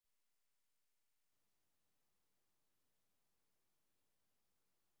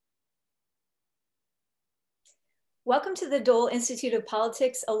Welcome to the Dole Institute of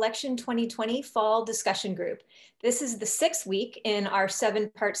Politics Election 2020 Fall Discussion Group. This is the 6th week in our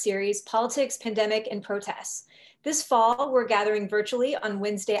 7-part series, Politics, Pandemic, and Protests. This fall, we're gathering virtually on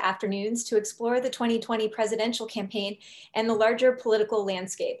Wednesday afternoons to explore the 2020 presidential campaign and the larger political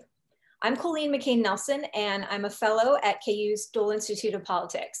landscape. I'm Colleen McCain-Nelson, and I'm a fellow at KU's Dole Institute of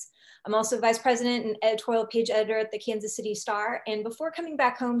Politics. I'm also vice president and editorial page editor at the Kansas City Star. And before coming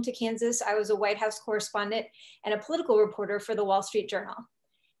back home to Kansas, I was a White House correspondent and a political reporter for the Wall Street Journal.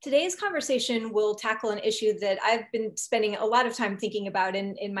 Today's conversation will tackle an issue that I've been spending a lot of time thinking about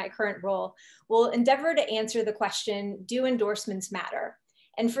in my current role. We'll endeavor to answer the question, do endorsements matter?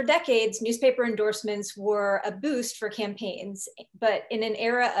 And for decades, newspaper endorsements were a boost for campaigns, but in an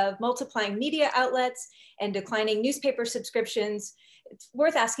era of multiplying media outlets and declining newspaper subscriptions, it's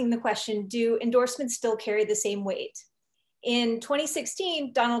worth asking the question, do endorsements still carry the same weight? In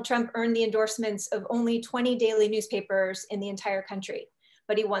 2016, Donald Trump earned the endorsements of only 20 daily newspapers in the entire country,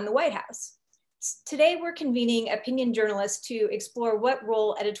 but he won the White House. Today, we're convening opinion journalists to explore what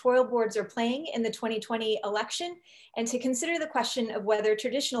role editorial boards are playing in the 2020 election and to consider the question of whether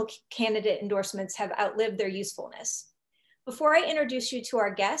traditional candidate endorsements have outlived their usefulness. Before I introduce you to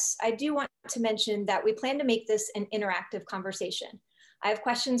our guests, I do want to mention that we plan to make this an interactive conversation. I have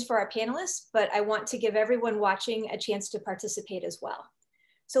questions for our panelists, but I want to give everyone watching a chance to participate as well.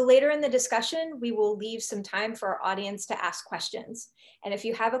 So later in the discussion, we will leave some time for our audience to ask questions. And if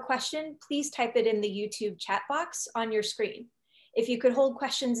you have a question, please type it in the YouTube chat box on your screen. If you could hold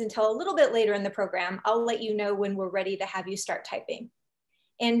questions until a little bit later in the program, I'll let you know when we're ready to have you start typing.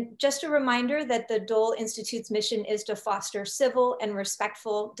 And just a reminder that the Dole Institute's mission is to foster civil and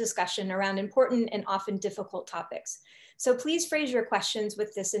respectful discussion around important and often difficult topics. So please phrase your questions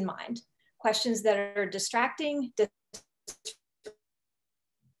with this in mind. Questions that are distracting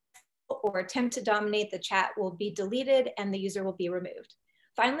or attempt to dominate the chat will be deleted and the user will be removed.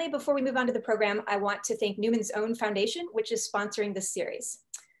 Finally, before we move on to the program, I want to thank Newman's own foundation, which is sponsoring this series.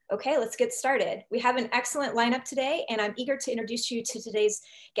 Okay, let's get started. We have an excellent lineup today, and I'm eager to introduce you to today's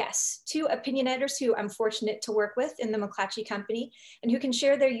guests, 2 opinion editors who I'm fortunate to work with in the McClatchy company and who can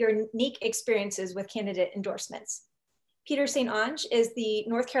share their unique experiences with candidate endorsements. Peter St. Onge is the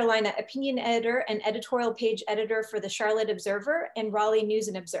North Carolina opinion editor and editorial page editor for the Charlotte Observer and Raleigh News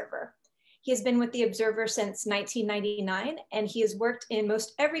and Observer. He has been with the Observer since 1999, and he has worked in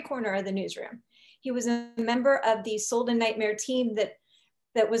most every corner of the newsroom. He was a member of the Sold a Nightmare team that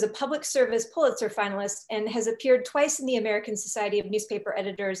was a public service Pulitzer finalist and has appeared twice in the American Society of Newspaper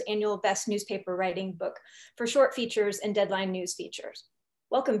Editors annual Best Newspaper Writing book for short features and deadline news features.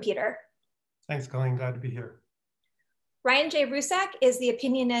 Welcome, Peter. Thanks, Colleen, glad to be here. Ryan J. Rusak is the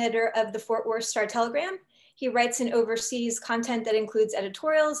opinion editor of the Fort Worth Star-Telegram. He writes and oversees content that includes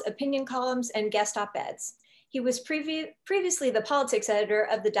editorials, opinion columns, and guest op-eds. He was previously the politics editor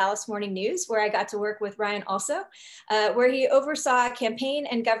of the Dallas Morning News, where I got to work with Ryan also, where he oversaw campaign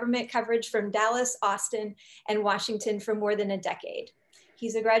and government coverage from Dallas, Austin, and Washington for more than a decade.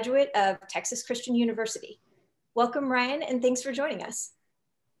 He's a graduate of Texas Christian University. Welcome, Ryan, and thanks for joining us.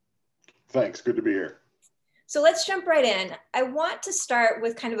 Thanks, good to be here. So let's jump right in. I want to start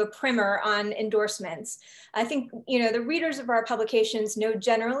with kind of a primer on endorsements. I think, the readers of our publications know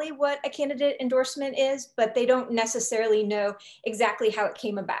generally what a candidate endorsement is, but they don't necessarily know exactly how it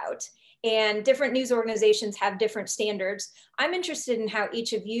came about. And different news organizations have different standards. I'm interested in how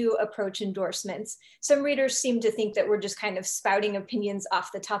each of you approach endorsements. Some readers seem to think that we're just kind of spouting opinions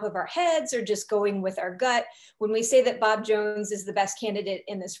off the top of our heads or just going with our gut when we say that Bob Jones is the best candidate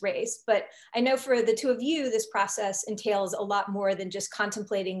in this race. But I know for the 2 of you, this process entails a lot more than just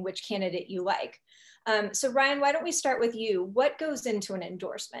contemplating which candidate you like. So Ryan, why don't we start with you? What goes into an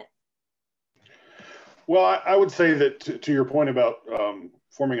endorsement? Well, I would say that to your point about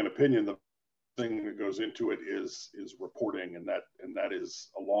forming an opinion, the thing that goes into it is reporting, and that is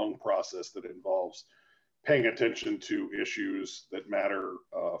a long process that involves paying attention to issues that matter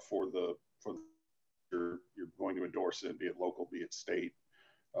for you're going to endorse in, be it local, be it state,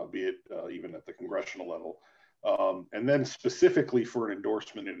 be it even at the congressional level. And then specifically for an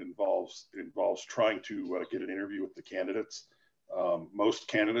endorsement, it involves trying to get an interview with the candidates. Most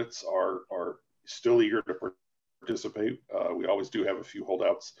candidates are still eager to participate. We always do have a few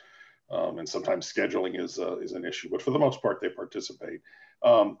holdouts, and sometimes scheduling is an issue, but for the most part, they participate.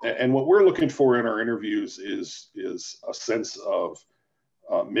 And what we're looking for in our interviews is a sense of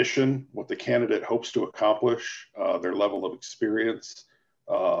mission, what the candidate hopes to accomplish, their level of experience,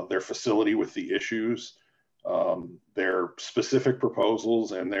 their facility with the issues, their specific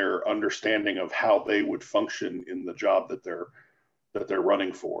proposals, and their understanding of how they would function in the job that they're that they're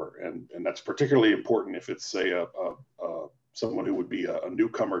running for, and that's particularly important if it's, say, someone who would be a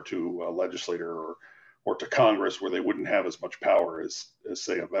newcomer to a legislator or to Congress, where they wouldn't have as much power as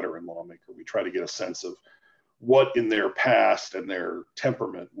say a veteran lawmaker. We try to get a sense of what in their past and their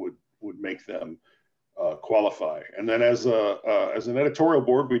temperament would make them qualify. And then as an editorial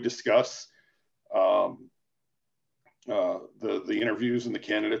board, we discuss the interviews and the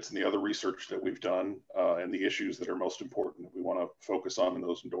candidates and the other research that we've done and the issues that are most important that we want to focus on in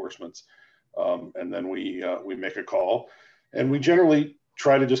those endorsements. And then we make a call, and we generally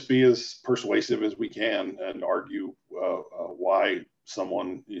try to just be as persuasive as we can and argue why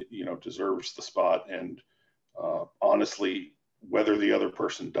someone deserves the spot, and honestly whether the other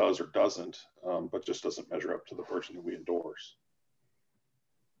person does or doesn't, but just doesn't measure up to the person that we endorse.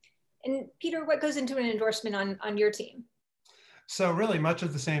 And Peter, what goes into an endorsement on your team? So really much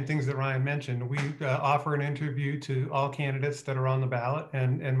of the same things that Ryan mentioned. We offer an interview to all candidates that are on the ballot,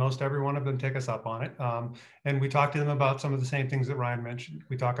 and most every one of them take us up on it. And we talk to them about some of the same things that Ryan mentioned.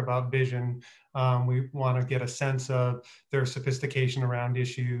 We talk about vision. We want to get a sense of their sophistication around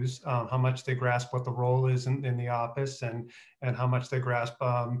issues, how much they grasp what the role is in the office, and how much they grasp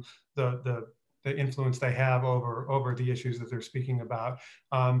the influence they have over the issues that they're speaking about.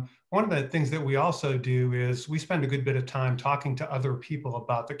 One of the things that we also do is we spend a good bit of time talking to other people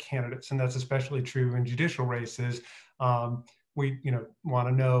about the candidates, and that's especially true in judicial races. We want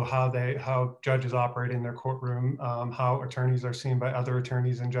to know how judges operate in their courtroom, how attorneys are seen by other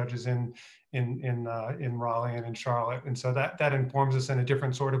attorneys and judges in Raleigh and in Charlotte. And so that informs us in a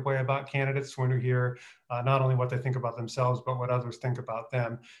different sort of way about candidates when we hear not only what they think about themselves, but what others think about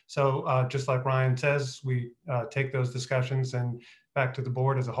them. So just like Ryan says, we take those discussions and back to the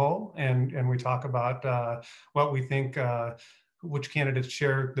board as a whole, and we talk about what we think, which candidates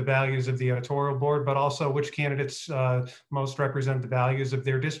share the values of the editorial board, but also which candidates most represent the values of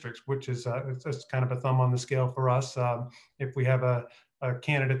their districts, which is it's kind of a thumb on the scale for us. If we have a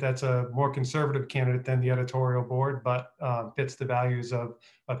candidate that's a more conservative candidate than the editorial board, but fits the values of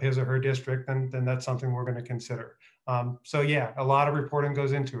his or her district, then that's something we're going to consider. So yeah, a lot of reporting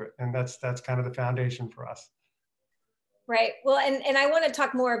goes into it, and that's kind of the foundation for us. Right. Well, and I want to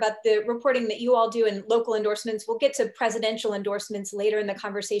talk more about the reporting that you all do in local endorsements. We'll get to presidential endorsements later in the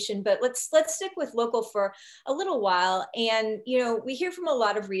conversation, but let's stick with local for a little while. And, we hear from a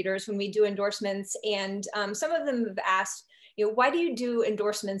lot of readers when we do endorsements, and some of them have asked, why do you do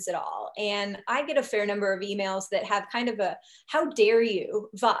endorsements at all? And I get a fair number of emails that have kind of a "how dare you"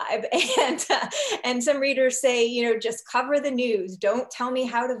 vibe, and some readers say, just cover the news, don't tell me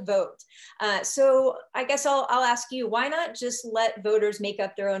how to vote. So I guess I'll ask you, why not just let voters make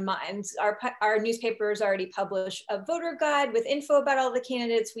up their own minds? Our newspapers already publish a voter guide with info about all the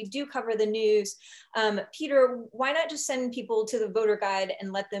candidates. We do cover the news. Peter, why not just send people to the voter guide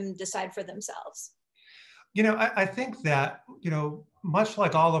and let them decide for themselves? I think that, much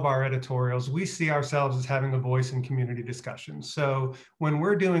like all of our editorials, we see ourselves as having a voice in community discussions. So when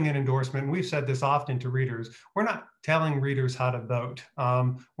we're doing an endorsement, and we've said this often to readers, we're not telling readers how to vote.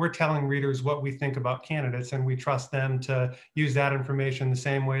 We're telling readers what we think about candidates, and we trust them to use that information the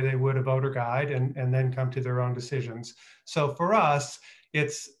same way they would a voter guide, and then come to their own decisions. So for us,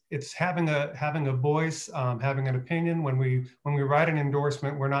 it's having a voice, having an opinion. When we write an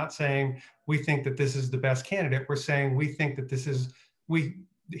endorsement, we're not saying we think that this is the best candidate. We're saying we think that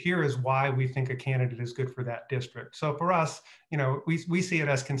here is why we think a candidate is good for that district. So for us, we see it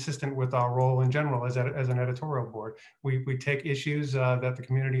as consistent with our role in general as an editorial board. We take issues that the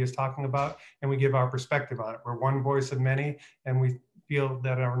community is talking about, and we give our perspective on it. We're one voice of many, and we feel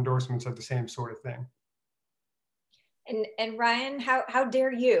that our endorsements are the same sort of thing. And Ryan, how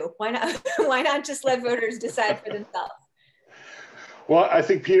dare you? Why not just let voters decide for themselves? Well, I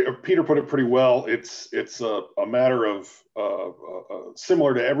think Peter put it pretty well. It's a matter of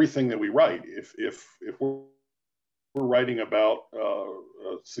similar to everything that we write. If we're writing about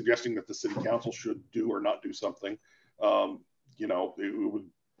suggesting that the city council should do or not do something, it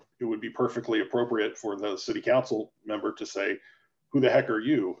would be perfectly appropriate for the city council member to say, "Who the heck are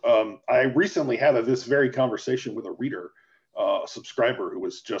you?" I recently had this very conversation with a reader, a subscriber, who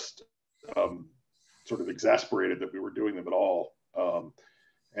was just sort of exasperated that we were doing them at all.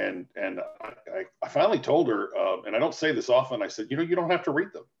 And I finally told her, and I don't say this often, I said, you don't have to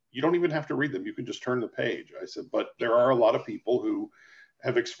read them. You don't even have to read them. You can just turn the page. I said, but there are a lot of people who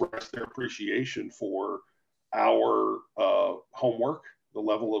have expressed their appreciation for our homework, the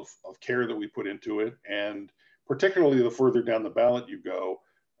level of care that we put into it, and particularly the further down the ballot you go.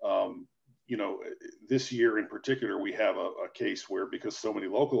 This year in particular, we have a case where, because so many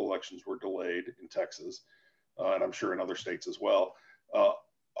local elections were delayed in Texas, and I'm sure in other states as well.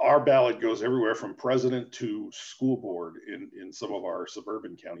 Our ballot goes everywhere from president to school board in some of our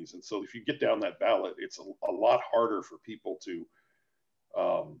suburban counties. And so if you get down that ballot, it's a lot harder for people to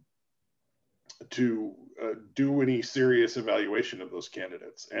do any serious evaluation of those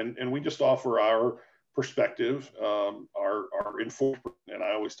candidates. And we just offer our perspective, our enforcement. And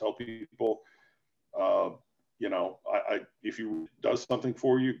I always tell people, you know, if you does something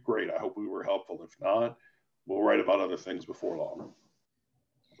for you, great. I hope we were helpful. If not, we'll write about other things before long.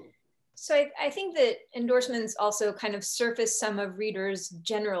 So I think that endorsements also kind of surface some of readers'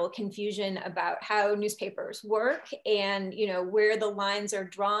 general confusion about how newspapers work and, you know, where the lines are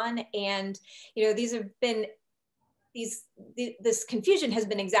drawn. And, you know, these have been this confusion has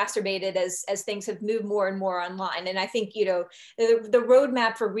been exacerbated as things have moved more and more online. And I think, you know, the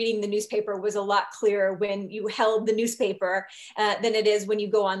roadmap for reading the newspaper was a lot clearer when you held the newspaper than it is when you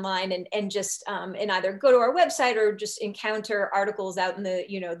go online and just and either go to our website or just encounter articles out in the,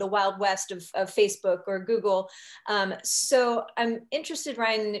 you know, the wild west of Facebook or Google. So I'm interested,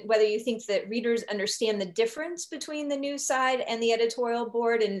 Ryan, whether you think that readers understand the difference between the news side and the editorial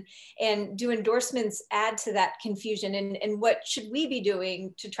board, and do endorsements add to that confusion? And what should we be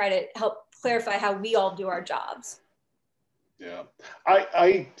doing to try to help clarify how we all do our jobs? Yeah,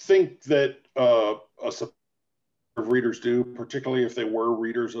 I think that a support of readers do, particularly if they were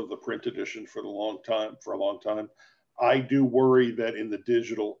readers of the print edition for a long time. I do worry that in the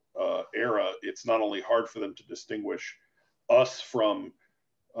digital era, it's not only hard for them to distinguish us from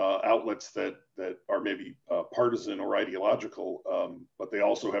outlets that are maybe partisan or ideological, but they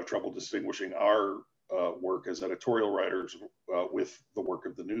also have trouble distinguishing our work as editorial writers with the work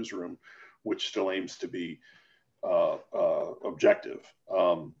of the newsroom, which still aims to be objective.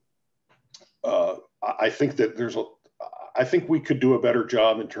 I think that I think we could do a better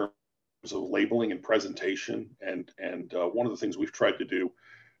job in terms of labeling and presentation. And one of the things we've tried to do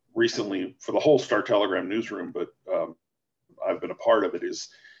recently for the whole Star Telegram newsroom, but I've been a part of it, is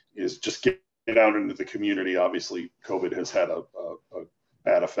just get out into the community. Obviously, COVID has had a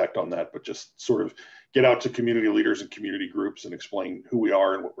bad effect on that, but just sort of get out to community leaders and community groups and explain who we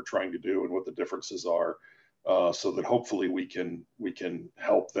are and what we're trying to do and what the differences are, so that hopefully we can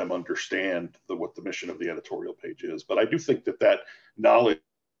help them understand what the mission of the editorial page is. But I do think that knowledge,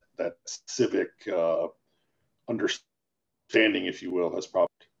 that civic understanding, if you will, has probably.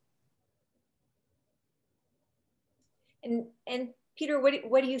 And Peter,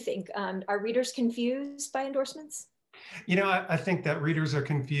 what do you think? Are readers confused by endorsements? You know, I think that readers are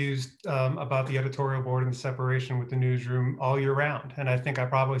confused about the editorial board and the separation with the newsroom all year round. And I think I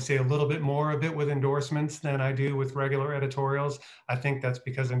probably see a little bit more of it with endorsements than I do with regular editorials. I think that's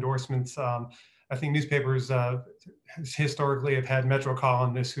because endorsements, I think newspapers historically have had metro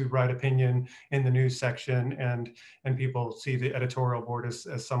columnists who write opinion in the news section, and people see the editorial board as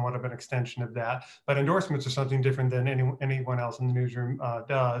somewhat of an extension of that. But endorsements are something different than anyone else in the newsroom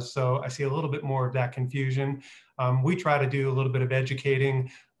does. So I see a little bit more of that confusion. We try to do a little bit of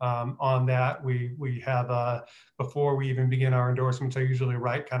educating on that. We have, before we even begin our endorsements, I usually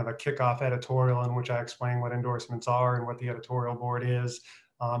write kind of a kickoff editorial in which I explain what endorsements are and what the editorial board is.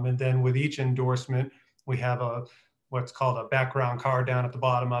 And then with each endorsement, we have what's called a background card down at the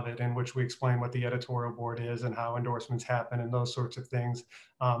bottom of it, in which we explain what the editorial board is and how endorsements happen and those sorts of things.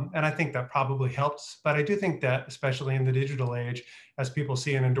 And I think that probably helps. But I do think that, especially in the digital age, as people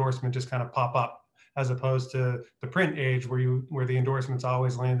see an endorsement just kind of pop up, as opposed to the print age where the endorsements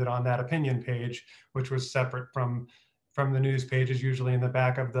always landed on that opinion page, which was separate from the news pages, usually in the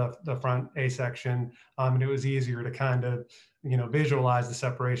back of the front A section. And it was easier to kind of, you know, visualize the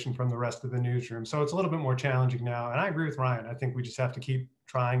separation from the rest of the newsroom. So it's a little bit more challenging now. And I agree with Ryan. I think we just have to keep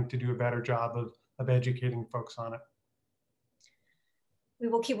trying to do a better job of educating folks on it. We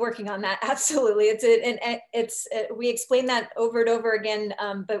will keep working on that. Absolutely. We explain that over and over again,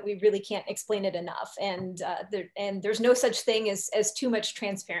 but we really can't explain it enough. And there's no such thing as too much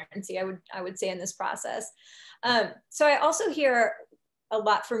transparency, I would say, in this process. So I also hear a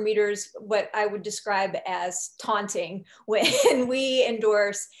lot from readers what I would describe as taunting when we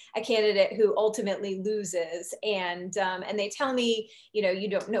endorse a candidate who ultimately loses, and they tell me, you know, you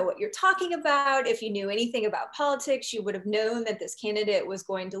don't know what you're talking about. If you knew anything about politics, you would have known that this candidate was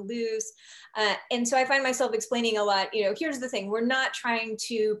going to lose. And so I find myself explaining a lot, you know, here's the thing, we're not trying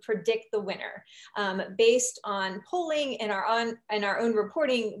to predict the winner. Based on polling and our own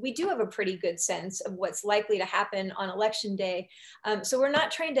reporting, we do have a pretty good sense of what's likely to happen on election day. So we're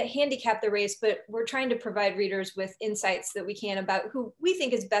not trying to handicap the race, but we're trying to provide readers with insights that we can about who we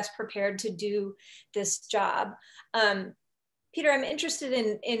think is best prepared to do this job. Peter, I'm interested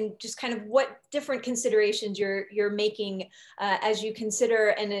in just kind of what different considerations you're making as you consider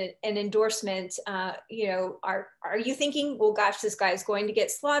an endorsement. You know, are you thinking, well, gosh, this guy is going to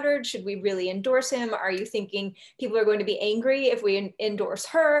get slaughtered. Should we really endorse him? Are you thinking people are going to be angry if we endorse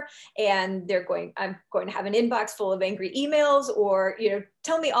her, and I'm going to have an inbox full of angry emails? Or, you know,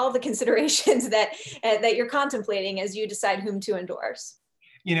 tell me all the considerations that that you're contemplating as you decide whom to endorse.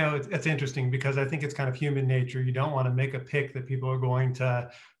 You know, it's interesting because I think it's kind of human nature. You don't want to make a pick that people are going to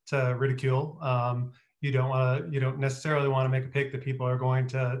ridicule. You don't necessarily want to make a pick that people are going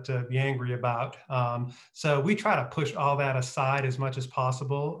to be angry about. So we try to push all that aside as much as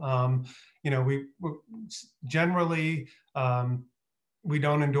possible. You know, we generally we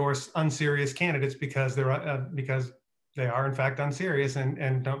don't endorse unserious candidates because they are in fact unserious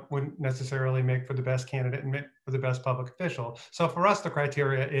and wouldn't necessarily make for the best candidate and for the best public official. So for us, the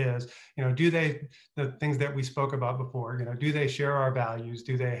criteria is, you know, the things that we spoke about before, you know, do they share our values?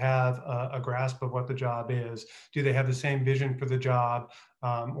 Do they have a grasp of what the job is? Do they have the same vision for the job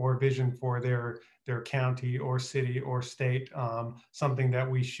or vision for their county or city or state, something that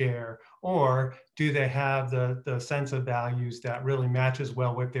we share? Or do they have the sense of values that really matches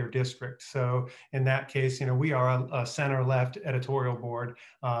well with their district? So in that case, you know, we are a center-left editorial board,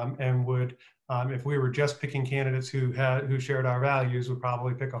 and would, if we were just picking candidates who shared our values, would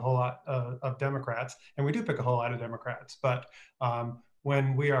probably pick a whole lot of Democrats, and we do pick a whole lot of Democrats. But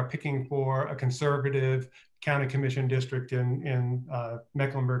when we are picking for a conservative county commission district in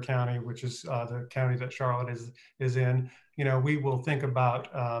Mecklenburg County, which is the county that Charlotte is in, you know, we will think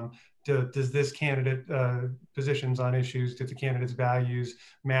about does this candidate positions on issues, do the candidate's values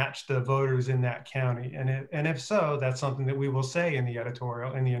match the voters in that county? And if so, that's something that we will say in the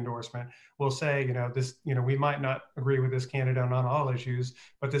editorial, in the endorsement. We'll say, you know, we might not agree with this candidate on all issues,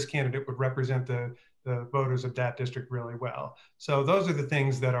 but this candidate would represent the voters of that district really well. So those are the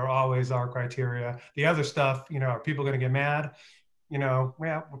things that are always our criteria. The other stuff, you know, are people going to get mad? You know,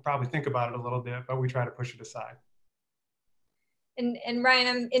 well, we'll probably think about it a little bit, but we try to push it aside. And Ryan,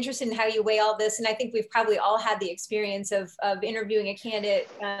 I'm interested in how you weigh all this. And I think we've probably all had the experience of interviewing a candidate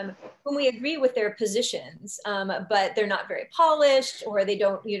whom we agree with their positions, but they're not very polished, or they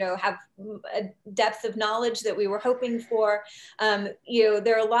don't, you know, have a depth of knowledge that we were hoping for. You know,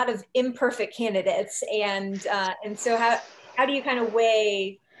 there are a lot of imperfect candidates. And so how do you kind of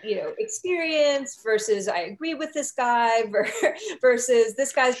weigh, you know, experience versus I agree with this guy versus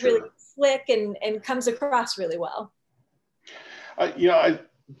this guy's Sure. really slick and comes across really well? Yeah,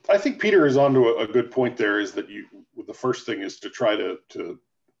 I think Peter is onto a good point there, is that the first thing is to try to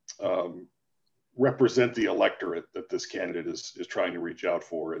represent the electorate that this candidate is trying to reach out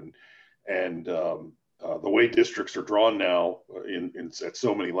for. And the way districts are drawn now at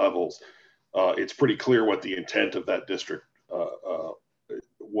so many levels, it's pretty clear what the intent of that district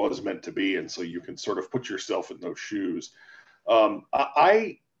was meant to be. And so you can sort of put yourself in those shoes.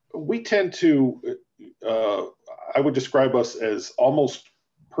 We tend to, I would describe us as almost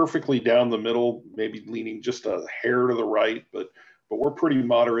perfectly down the middle, maybe leaning just a hair to the right, but we're pretty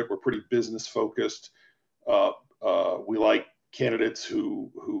moderate. We're pretty business focused. We like candidates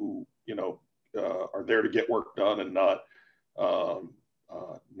who you know are there to get work done and not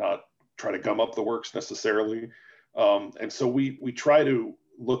try to gum up the works necessarily. And so we try to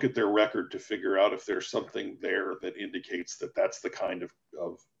look at their record to figure out if there's something there that indicates that that's the kind of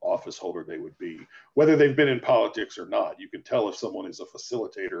office holder they would be, whether they've been in politics or not. You can tell if someone is a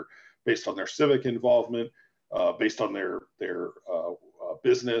facilitator based on their civic involvement, based on their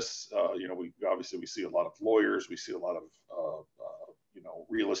business. You know, we see a lot of lawyers, we see a lot of you know,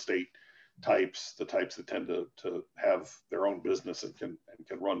 real estate types, the types that tend to have their own business and can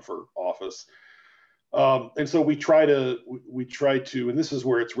run for office. And so we try to, and this is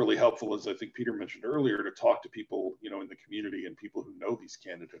where it's really helpful, as I think Peter mentioned earlier, to talk to people, you know, in the community and people who know these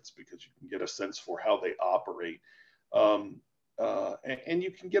candidates, because you can get a sense for how they operate. And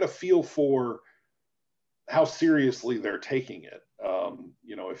you can get a feel for how seriously they're taking it.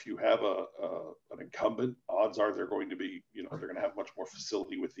 You know, if you have an incumbent, odds are they're going to be, you know, they're going to have much more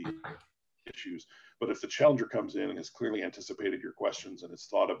facility with the issues. But if the challenger comes in and has clearly anticipated your questions and has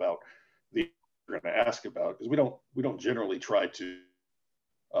thought about the you're going to ask about, because we don't generally try to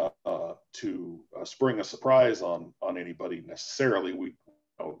spring a surprise on anybody necessarily.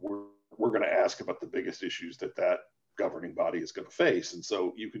 We're going to ask about the biggest issues that governing body is going to face, and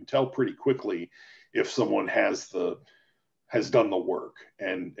so you can tell pretty quickly if someone has done the work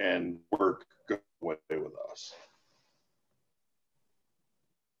and work go away with us.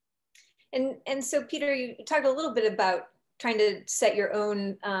 And so Peter, you talked a little bit about trying to set your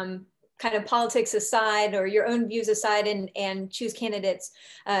own kind of politics aside or your own views aside and choose candidates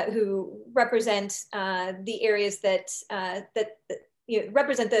who represent the areas that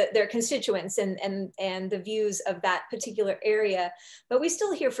represent their constituents and the views of that particular area. But we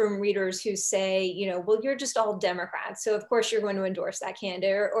still hear from readers who say, well, you're just all Democrats, so of course you're going to endorse that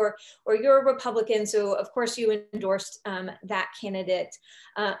candidate, or you're a Republican, so of course you endorsed that candidate.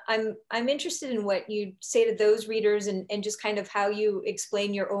 I'm interested in what you say to those readers and just kind of how you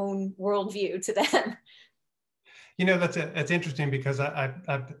explain your own worldview to them. That's interesting because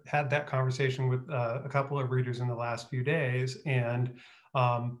I've had that conversation with a couple of readers in the last few days, and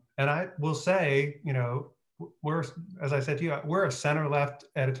I will say, we're, as I said to you, we're a center-left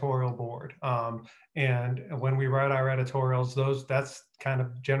editorial board, and when we write our editorials, that's kind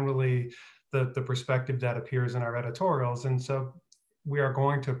of generally the perspective that appears in our editorials, and so we are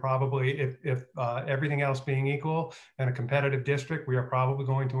going to probably, if everything else being equal in a competitive district, we are probably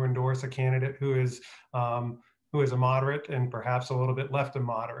going to endorse a candidate who is a moderate and perhaps a little bit left of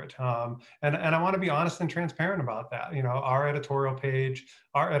moderate. And I want to be honest and transparent about that. Our editorial page,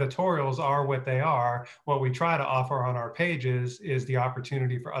 our editorials are what they are. What we try to offer on our pages is the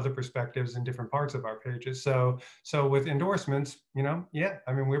opportunity for other perspectives in different parts of our pages. So with endorsements,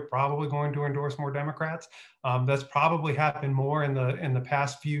 we're probably going to endorse more Democrats. That's probably happened more in the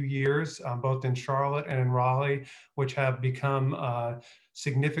past few years, both in Charlotte and in Raleigh, which have become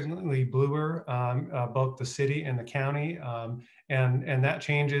significantly bluer, both the city and the county, and that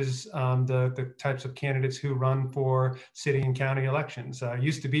changes the types of candidates who run for city and county elections.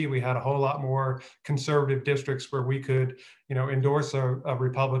 Used to be we had a whole lot more conservative districts where we could endorse a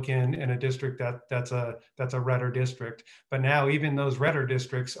Republican in a district that's a redder district, but now even those redder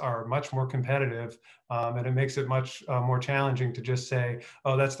districts are much more competitive, and it makes it much more challenging to just say,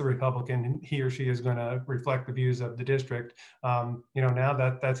 oh, that's the Republican, he or she is going to reflect the views of the district. Now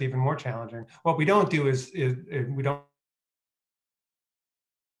that's even more challenging. What we don't do is we don't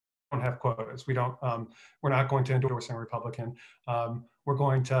have quotas. We're not going to endorse a Republican. We're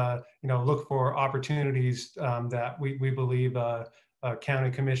going to look for opportunities that we believe a county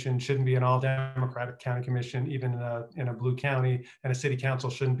commission shouldn't be an all Democratic county commission, even in a blue county, and a city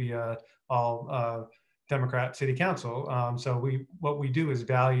council shouldn't be a all Democrat city council. So what we do is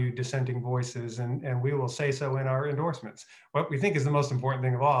value dissenting voices, and we will say so in our endorsements. What we think is the most important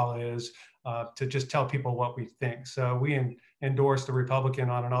thing of all is to just tell people what we think. So we endorsed a Republican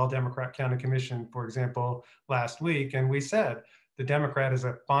on an all Democrat county commission, for example, last week, and we said the Democrat is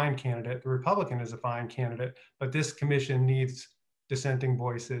a fine candidate, the Republican is a fine candidate, but this commission needs dissenting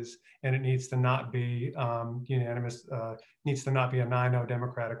voices, and it needs to not be unanimous, needs to not be a 9-0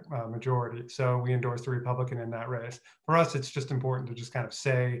 Democratic majority. So we endorsed the Republican in that race. For us, it's just important to just kind of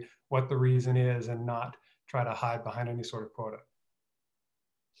say what the reason is and not try to hide behind any sort of quota.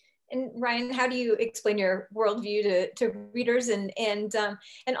 And Ryan, how do you explain your worldview to readers, and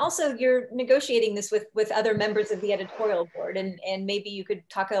also you're negotiating this with other members of the editorial board, and maybe you could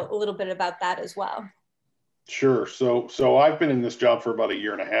talk a little bit about that as well. Sure. So I've been in this job for about a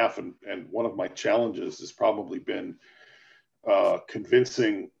year and a half, and one of my challenges has probably been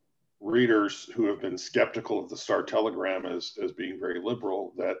convincing readers who have been skeptical of the Star Telegram as being very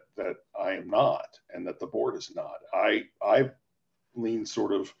liberal that I am not, and that the board is not. I lean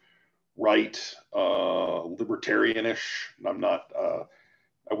sort of right, libertarianish. I'm not.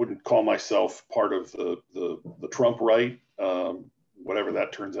 I wouldn't call myself part of the Trump right, whatever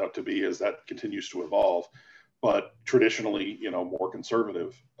that turns out to be as that continues to evolve. But traditionally, more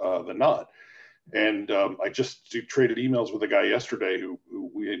conservative than not. And I just traded emails with a guy yesterday who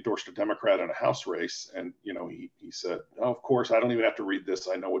we endorsed a Democrat in a House race, and he said, "Oh, of course, I don't even have to read this.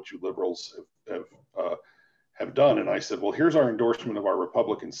 I know what you liberals have done." And I said, "Well, here's our endorsement of our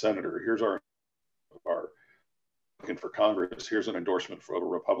Republican senator. Here's our Republican for Congress. Here's an endorsement for a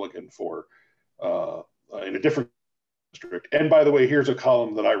Republican for in a different district. And by the way, here's a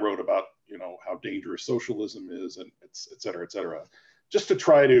column that I wrote about how dangerous socialism is, and et cetera, et cetera," just to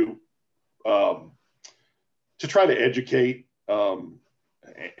try to educate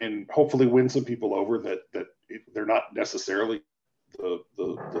and hopefully win some people over that they're not necessarily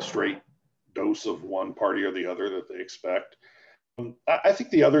the straight dose of one party or the other that they expect. I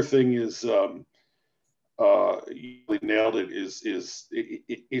think the other thing is, you really nailed it,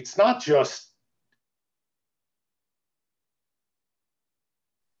 it's not just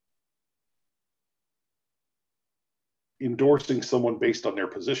endorsing someone based on their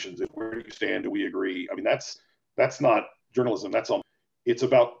positions. Where do you stand? Do we agree? I mean, that's not journalism. It's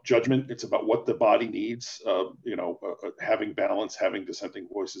about judgment. It's about what the body needs. Having balance, having dissenting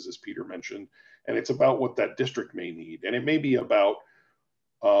voices, as Peter mentioned, and it's about what that district may need. And it may be about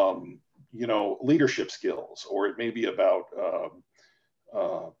you know, leadership skills, or it may be about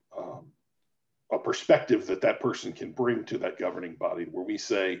a perspective that that person can bring to that governing body, where we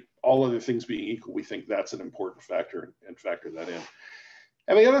say, all other things being equal, we think that's an important factor, and factor that in.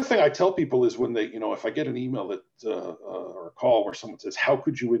 And the other thing I tell people is when they, you know, if I get an email that or a call where someone says, how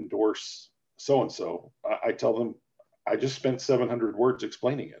could you endorse so-and-so? I tell them, I just spent 700 words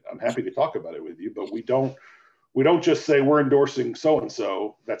explaining it. I'm happy to talk about it with you, but we don't just say we're endorsing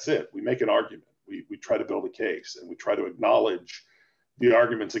so-and-so. That's it. We make an argument. We try to build a case, and we try to acknowledge the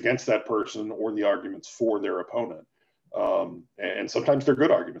arguments against that person or the arguments for their opponent. And sometimes they're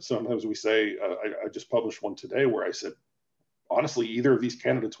good arguments. Sometimes we say, I just published one today where I said, honestly, either of these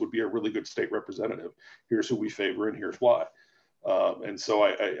candidates would be a really good state representative. Here's who we favor, and here's why. And so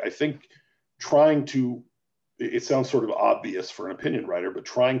I think trying to, it sounds sort of obvious for an opinion writer, but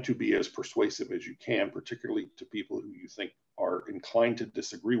trying to be as persuasive as you can, particularly to people who you think are inclined to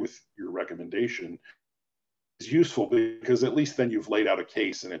disagree with your recommendation, is useful, because at least then you've laid out a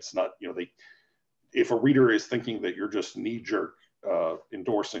case, and it's not, you know, if a reader is thinking that you're just knee-jerk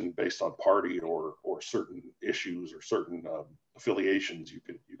endorsing based on party or certain issues or certain affiliations, you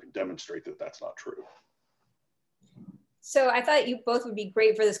can demonstrate that that's not true. So I thought you both would be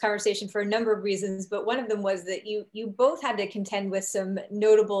great for this conversation for a number of reasons, but one of them was that you both had to contend with some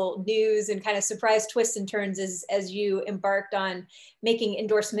notable news and kind of surprise twists and turns as you embarked on making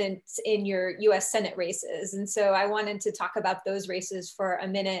endorsements in your US Senate races. And so I wanted to talk about those races for a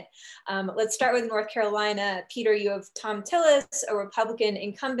minute. Let's start with North Carolina. Peter, you have Thom Tillis, a Republican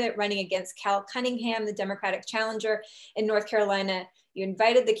incumbent, running against Cal Cunningham, the Democratic challenger in North Carolina. You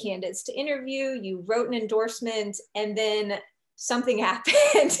invited the candidates to interview, you wrote an endorsement, and then something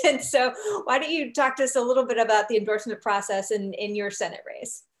happened. And so why don't you talk to us a little bit about the endorsement process in your Senate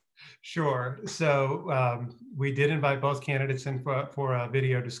race? Sure. So we did invite both candidates in for a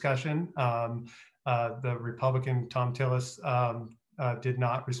video discussion. The Republican Thom Tillis did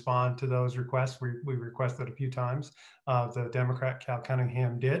not respond to those requests. We requested a few times. The Democrat Cal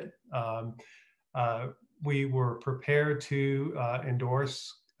Cunningham did. We were prepared to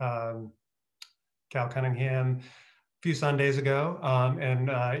endorse Cal Cunningham a few Sundays ago, and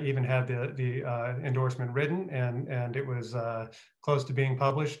even had the endorsement written, and it was close to being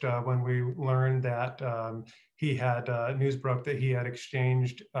published when we learned that he had, news broke that he had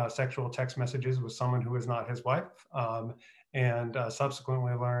exchanged sexual text messages with someone who was not his wife, and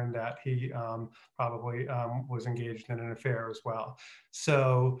subsequently learned that he probably was engaged in an affair as well.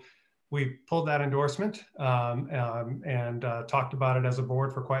 So we pulled that endorsement and talked about it as a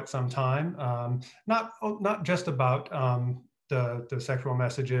board for quite some time. Not just about the sexual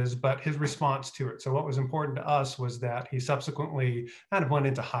messages, but his response to it. So what was important to us was that he subsequently kind of went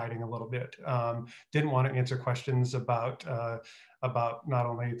into hiding a little bit. Didn't want to answer questions about not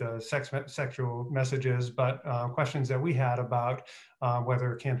only the sexual messages, but questions that we had about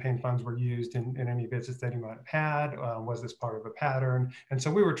whether campaign funds were used in any visits that he might have had. Was this part of a pattern? And so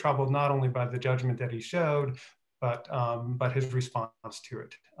we were troubled not only by the judgment that he showed, but his response to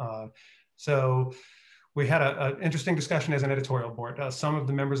it. So we had an interesting discussion as an editorial board. Some of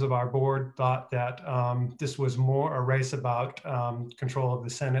the members of our board thought that this was more a race about control of the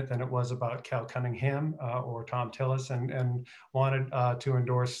Senate than it was about Cal Cunningham or Thom Tillis, and wanted to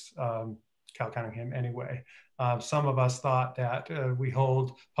endorse Cal Cunningham anyway. Some of us thought that we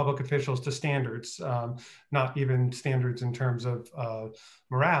hold public officials to standards, not even standards in terms of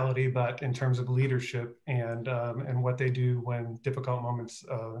morality, but in terms of leadership and what they do when difficult moments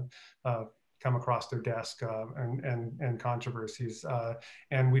come across their desk and controversies.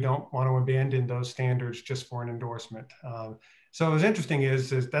 And we don't want to abandon those standards just for an endorsement. So what was interesting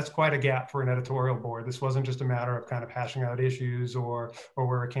is that's quite a gap for an editorial board. This wasn't just a matter of kind of hashing out issues or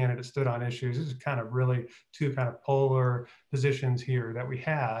where a candidate stood on issues. This is kind of really two kind of polar positions here that we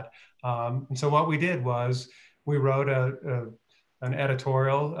had. And so what we did was we wrote an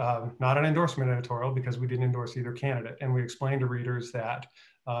editorial, not an endorsement editorial, because we didn't endorse either candidate. And we explained to readers that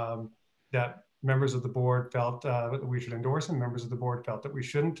that members of the board felt that we should endorse and members of the board felt that we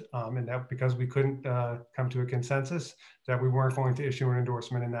shouldn't, and that because we couldn't come to a consensus, that we weren't going to issue an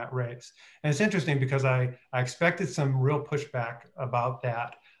endorsement in that race. And it's interesting because I expected some real pushback about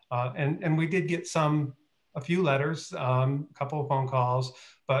that, and we did get a few letters, a couple of phone calls,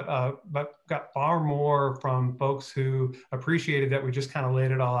 but got far more from folks who appreciated that we just kind of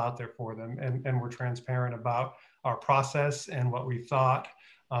laid it all out there for them and were transparent about our process and what we thought.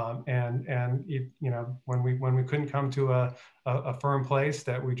 And you know, when we couldn't come to a firm place,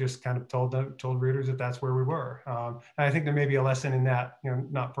 that we just kind of told readers that that's where we were. And I think there may be a lesson in that, you know,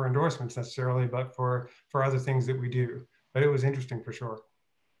 not for endorsements necessarily, but for other things that we do. But it was interesting for sure.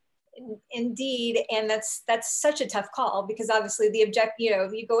 Indeed, and that's such a tough call, because obviously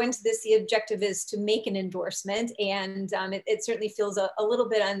you go into this, the objective is to make an endorsement, and it certainly feels a little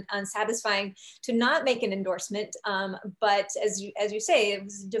bit unsatisfying to not make an endorsement. But as you say, it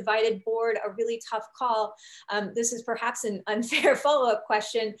was a divided board, a really tough call. This is perhaps an unfair follow-up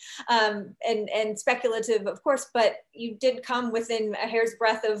question, and speculative, of course, but you did come within a hair's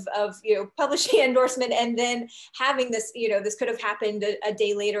breadth of publishing endorsement, and then having this, this could have happened a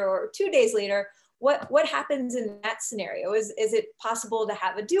day later or 2 days later. What happens in that scenario? Is it possible to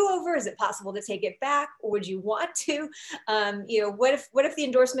have a do-over? Is it possible to take it back? Or would you want to? What if the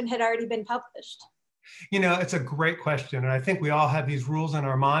endorsement had already been published? It's a great question, and I think we all have these rules in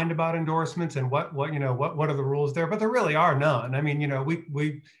our mind about endorsements and what are the rules there, but there really are none. I mean,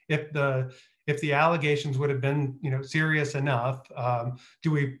 if the allegations would have been serious enough,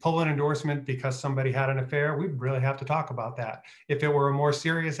 do we pull an endorsement because somebody had an affair? We'd really have to talk about that. If it were a more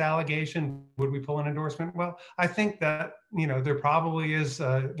serious allegation, would we pull an endorsement? Well, I think that there probably is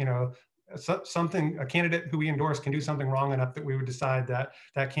a candidate who we endorse can do something wrong enough that we would decide that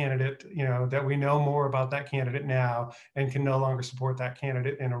candidate, that we know more about that candidate now and can no longer support that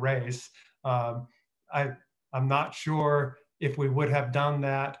candidate in a race. I'm not sure if we would have done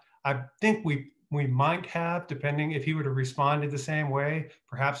that. I think we might have, depending if he would have responded the same way.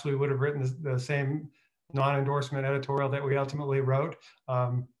 Perhaps we would have written the same non-endorsement editorial that we ultimately wrote.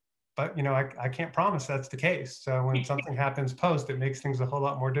 But I can't promise that's the case. So when something happens post, it makes things a whole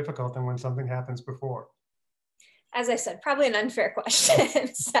lot more difficult than when something happens before. As I said, probably an unfair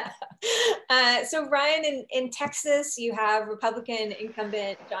question. So Ryan, in Texas, you have Republican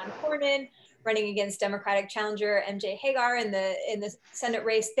incumbent John Cornyn running against Democratic challenger MJ Hagar in the Senate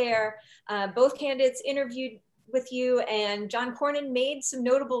race there. Both candidates interviewed with you, and John Cornyn made some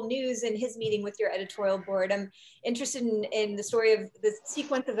notable news in his meeting with your editorial board. I'm interested in the story of the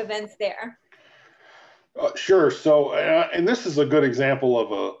sequence of events there. Sure. So, and this is a good example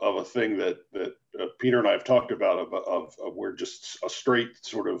of a thing that Peter and I have talked about of where just a straight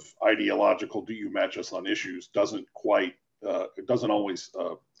sort of ideological "do you match us on issues" doesn't quite it doesn't always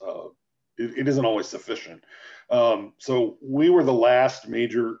it isn't always sufficient. So we were the last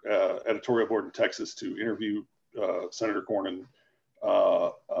major editorial board in Texas to interview Senator Cornyn.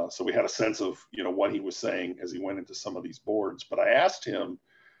 So we had a sense of what he was saying as he went into some of these boards. But I asked him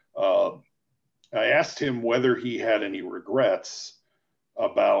whether he had any regrets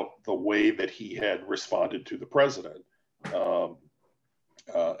about the way that he had responded to the president.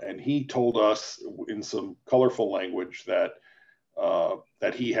 And he told us in some colorful language that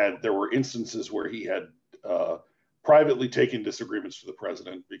there were instances where he had privately taken disagreements to the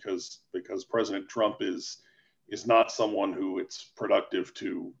president because President Trump is not someone who it's productive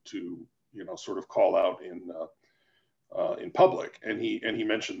to sort of call out in public. And he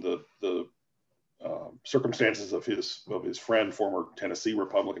mentioned the circumstances of his friend, former Tennessee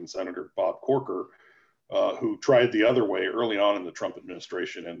Republican Senator Bob Corker, who tried the other way early on in the Trump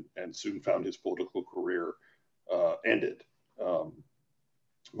administration and soon found his political career ended.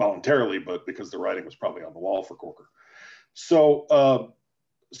 Voluntarily, but because the writing was probably on the wall for Corker. So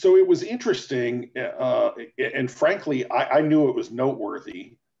it was interesting, and frankly, I knew it was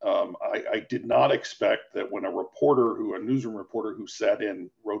noteworthy. I did not expect that when a newsroom reporter who sat in,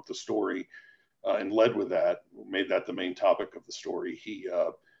 wrote the story, and led with that, made that the main topic of the story,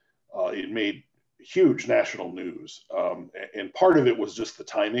 it made huge national news. And part of it was just the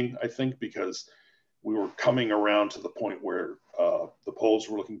timing, I think, because we were coming around to the point where the polls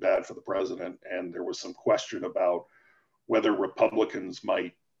were looking bad for the president, and there was some question about whether Republicans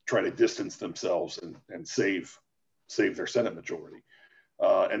might try to distance themselves and save their Senate majority.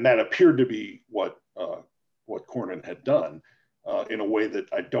 And that appeared to be what Cornyn had done in a way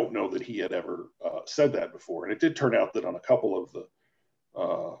that I don't know that he had ever said that before. And it did turn out that on a couple of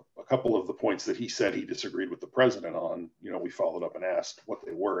the points that he said he disagreed with the president on, we followed up and asked what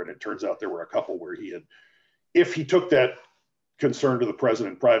they were. And it turns out there were a couple where if he took that concern to the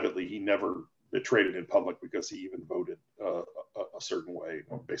president privately, he never betrayed it in public because he even voted a certain way,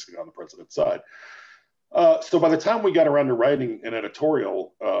 basically on the president's side. So by the time we got around to writing an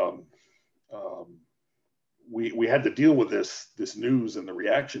editorial, we had to deal with this news and the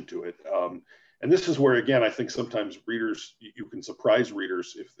reaction to it. And this is where, again, I think sometimes readers, you can surprise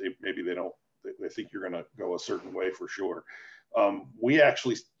readers if they think you're going to go a certain way for sure. We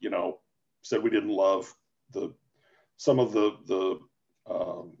actually, said we didn't love some of the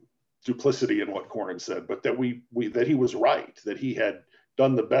duplicity in what Cornyn said, but that he was right, that he had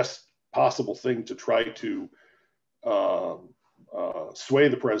done the best possible thing to try to sway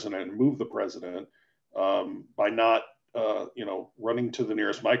the president and move the president by not running to the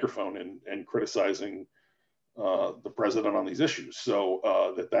nearest microphone and criticizing the president on these issues. So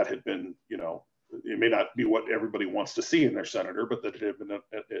that had been, it may not be what everybody wants to see in their senator, but that it had been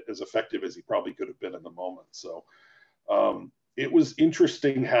as effective as he probably could have been in the moment. So it was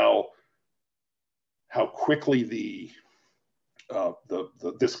interesting how quickly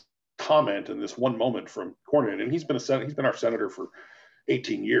this comment and this one moment from Cornyn, and he's been our senator for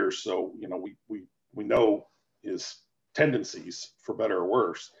 18 years, so we know his tendencies for better or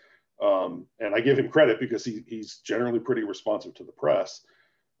worse. And I give him credit because he's generally pretty responsive to the press.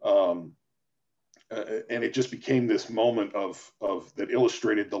 And it just became this moment of that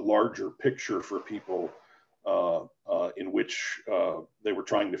illustrated the larger picture for people in which they were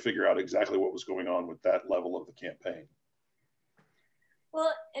trying to figure out exactly what was going on with that level of the campaign.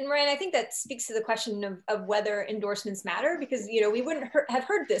 Well, and Ryan, I think that speaks to the question of whether endorsements matter, because we wouldn't have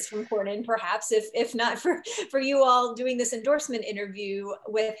heard this from Cornyn, perhaps, if not for you all doing this endorsement interview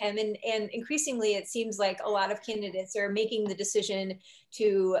with him. And increasingly, it seems like a lot of candidates are making the decision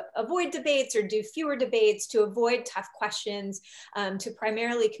to avoid debates or do fewer debates, to avoid tough questions, to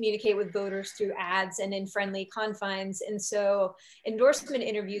primarily communicate with voters through ads and in friendly confines. And so endorsement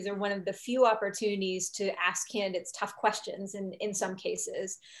interviews are one of the few opportunities to ask candidates tough questions in some cases.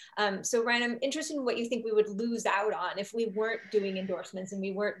 So Ryan, I'm interested in what you think we would lose out on if we weren't doing endorsements and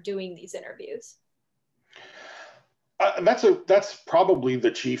we weren't doing these interviews. That's probably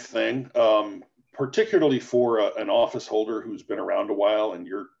the chief thing, particularly for an office holder who's been around a while, and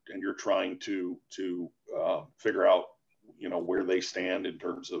you're trying to figure out where they stand in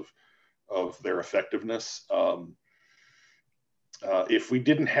terms of their effectiveness. If we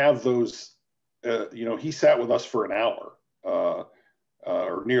didn't have those, he sat with us for an hour.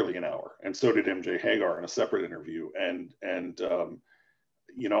 Or nearly an hour, and so did MJ Hagar in a separate interview. And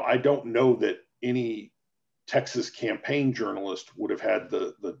I don't know that any Texas campaign journalist would have had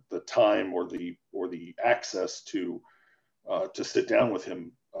the time or the access to sit down with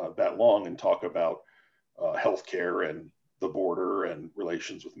him that long and talk about healthcare and the border and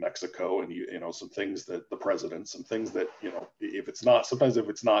relations with Mexico, and some things that the president, some things that if it's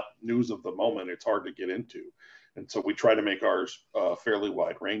not news of the moment, it's hard to get into. And so we try to make ours fairly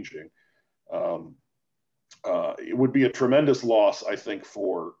wide ranging. It would be a tremendous loss, I think,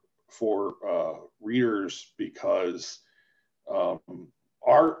 for readers, because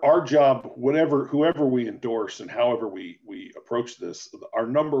our job, whoever we endorse and however we approach this, our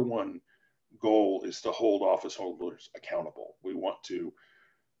number one goal is to hold office holders accountable. We want to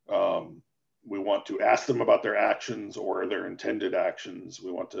ask them about their actions or their intended actions.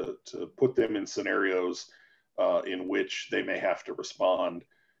 We want to put them in scenarios in which they may have to respond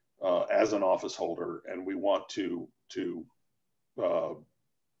as an office holder, and we want to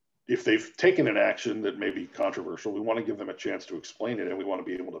if they've taken an action that may be controversial, we want to give them a chance to explain it, and we want to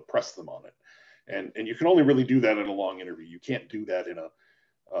be able to press them on it. And you can only really do that in a long interview. You can't do that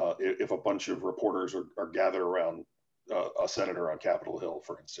if a bunch of reporters are gathered around a senator on Capitol Hill,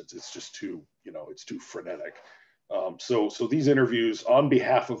 for instance. It's just too frenetic. So these interviews on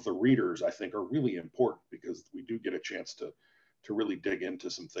behalf of the readers, I think, are really important, because we do get a chance to really dig into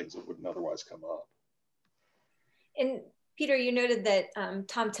some things that wouldn't otherwise come up. And Peter, you noted that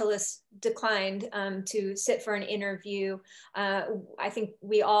Tom Tillis declined to sit for an interview. I think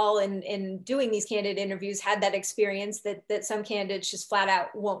we all, in doing these candidate interviews, had that experience that some candidates just flat out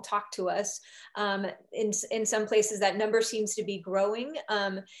won't talk to us. In some places, that number seems to be growing,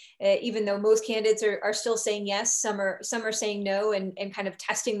 even though most candidates are still saying yes. Some are saying no, and kind of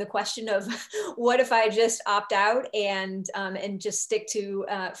testing the question of what if I just opt out and just stick to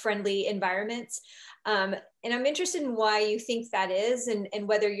friendly environments. And I'm interested in why you think that is, and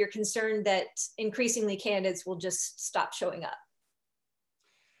whether you're concerned that increasingly candidates will just stop showing up.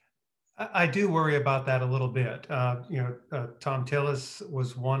 I do worry about that a little bit. Tom Tillis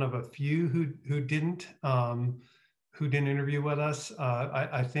was one of a few who didn't interview with us.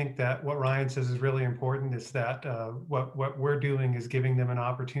 I think that what Ryan says is really important, is that what we're doing is giving them an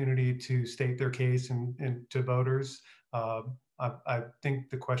opportunity to state their case and to voters. I think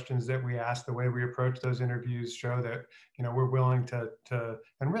the questions that we ask, the way we approach those interviews, show that we're willing to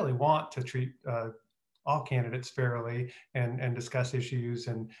and really want to treat all candidates fairly and discuss issues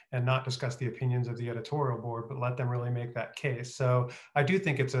and not discuss the opinions of the editorial board, but let them really make that case. So I do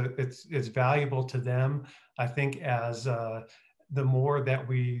think it's valuable to them. I think as the more that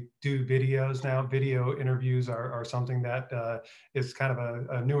we do videos now, video interviews are something that is kind of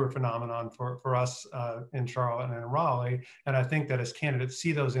a newer phenomenon for us in Charlotte and in Raleigh. And I think that as candidates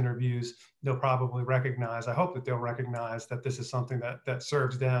see those interviews, they'll probably recognize, I hope that they'll recognize that this is something that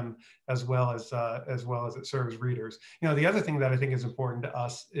serves them as well as it serves readers. You know, the other thing that I think is important to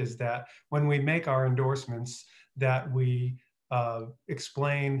us is that when we make our endorsements, that we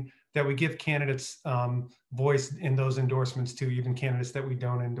explain, that we give candidates voice in those endorsements to, even candidates that we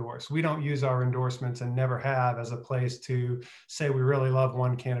don't endorse. We don't use our endorsements, and never have, as a place to say we really love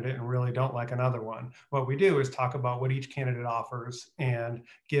one candidate and really don't like another one. What we do is talk about what each candidate offers and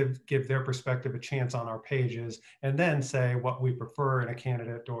give their perspective a chance on our pages, and then say what we prefer in a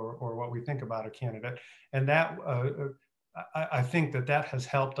candidate or what we think about a candidate. And that I think that has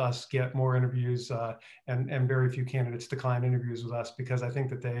helped us get more interviews, and very few candidates decline interviews with us, because I think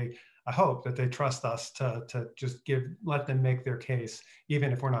that I hope that they trust us to just let them make their case,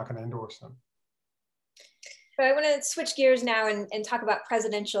 even if we're not going to endorse them. So I want to switch gears now and talk about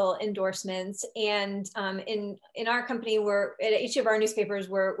presidential endorsements. And in our company, at each of our newspapers,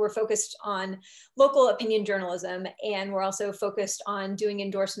 we're focused on local opinion journalism, and we're also focused on doing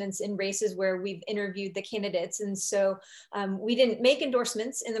endorsements in races where we've interviewed the candidates. And so we didn't make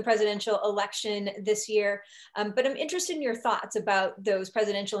endorsements in the presidential election this year, but I'm interested in your thoughts about those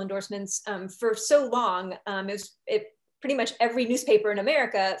presidential endorsements. For so long, pretty much every newspaper in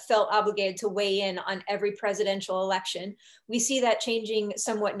America felt obligated to weigh in on every presidential election. We see that changing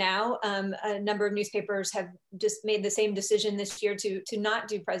somewhat now. A number of newspapers have just made the same decision this year to not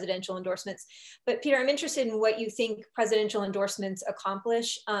do presidential endorsements. But Peter, I'm interested in what you think presidential endorsements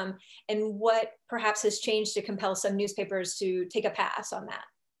accomplish, and what perhaps has changed to compel some newspapers to take a pass on that.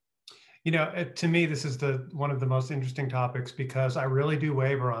 You know, to me, this is one of the most interesting topics, because I really do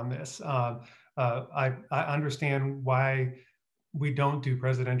waver on this. I understand why we don't do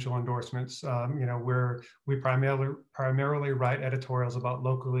presidential endorsements. You know, we primarily write editorials about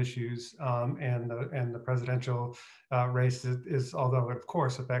local issues, and the presidential race is, although it of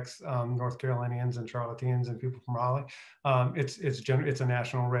course affects North Carolinians and Charlotteans and people from Raleigh, it's a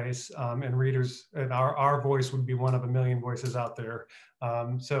national race, and readers, and our voice would be one of a million voices out there.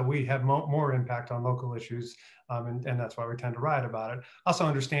 So we have more impact on local issues, and that's why we tend to write about it. Also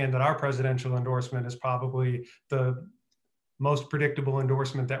understand that our presidential endorsement is probably the most predictable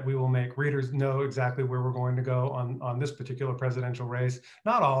endorsement that we will make. Readers know exactly where we're going to go on this particular presidential race.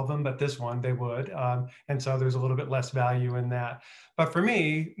 Not all of them, but this one they would. And so there's a little bit less value in that. But for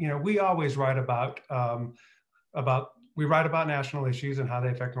me, you know, we always write about national issues and how they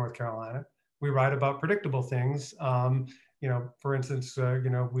affect North Carolina. We write about predictable things. You know, for instance, you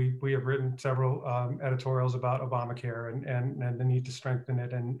know, we have written several editorials about Obamacare and the need to strengthen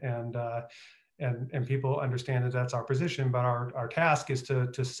it, and people understand that that's our position, but our task is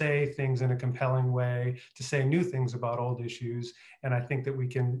to say things in a compelling way, to say new things about old issues, and I think that we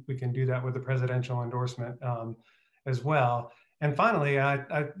can do that with the presidential endorsement as well. And finally,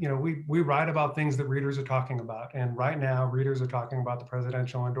 you know, we write about things that readers are talking about, and right now readers are talking about the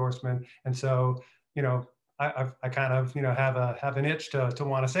presidential endorsement, and so, you know, I kind of, you know, have an itch to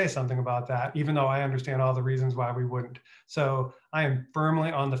want to say something about that, even though I understand all the reasons why we wouldn't. So I am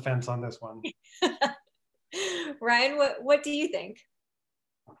firmly on the fence on this one. Ryan, what do you think?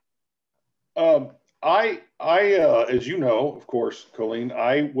 As you know, of course, Colleen,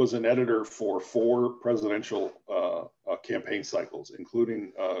 I was an editor for 4 presidential campaign cycles,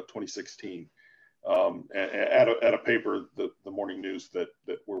 including 2016, at a paper, the Morning News, that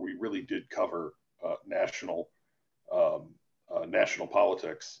where we really did cover national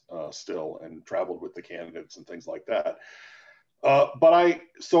politics still, and traveled with the candidates and things like that. But I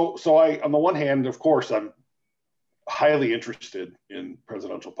on the one hand, of course, I'm highly interested in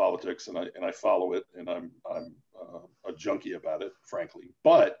presidential politics, and I follow it, and I'm a junkie about it, frankly.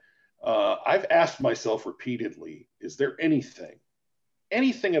 But I've asked myself repeatedly, is there anything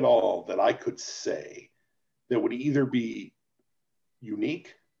at all that I could say that would either be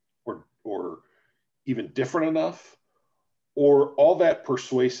unique or even different enough, or all that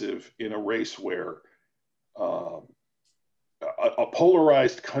persuasive in a race where a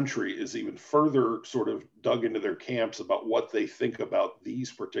polarized country is even further sort of dug into their camps about what they think about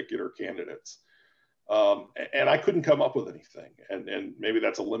these particular candidates. And I couldn't come up with anything. And maybe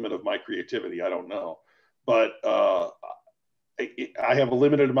that's a limit of my creativity, I don't know. But I have a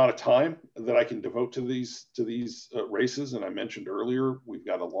limited amount of time that I can devote to these races. And I mentioned earlier, we've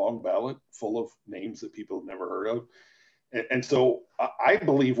got a long ballot full of names that people have never heard of. And so I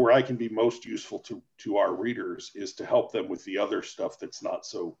believe where I can be most useful to our readers is to help them with the other stuff that's not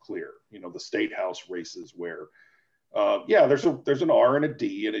so clear. You know, the state house races where Yeah, there's an R and a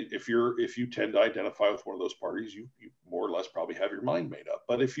D, and if you tend to identify with one of those parties, you more or less probably have your mind made up.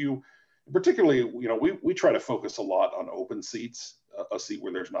 But if you, particularly, we try to focus a lot on open seats, a seat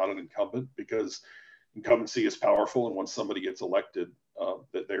where there's not an incumbent, because incumbency is powerful, and once somebody gets elected,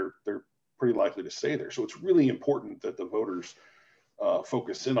 that they're pretty likely to stay there. So it's really important that the voters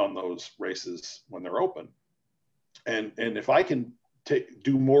focus in on those races when they're open, and if I can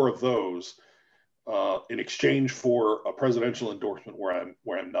do more of those in exchange for a presidential endorsement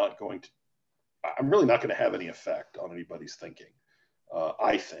where I'm not going to, I'm really not going to have any effect on anybody's thinking.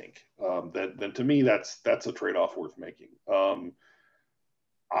 I think then to me that's a trade-off worth making.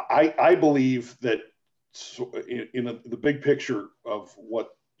 I believe that in the big picture of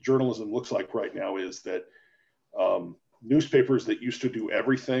what journalism looks like right now is that newspapers that used to do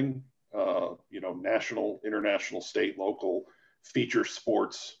everything, national, international, state, local, feature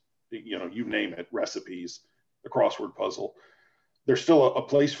sports, you name it, recipes, the crossword puzzle. There's still a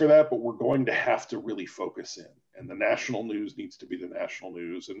place for that, but we're going to have to really focus in. And the national news needs to be the national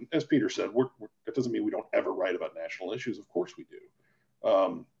news. And as Peter said, that doesn't mean we don't ever write about national issues. Of course we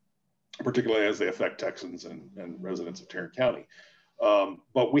do, particularly as they affect Texans and residents of Tarrant County.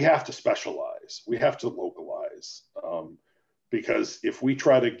 But we have to specialize. We have to localize. Because if we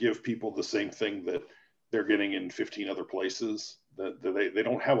try to give people the same thing that they're getting in 15 other places, they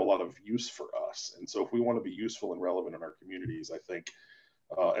don't have a lot of use for us. And so if we want to be useful and relevant in our communities, I think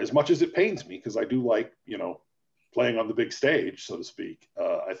as much as it pains me, because I do like, playing on the big stage, so to speak,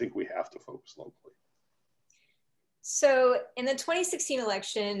 I think we have to focus locally. So in the 2016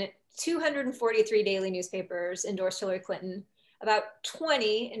 election, 243 daily newspapers endorsed Hillary Clinton. About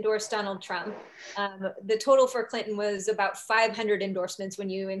 20 endorsed Donald Trump. The total for Clinton was about 500 endorsements when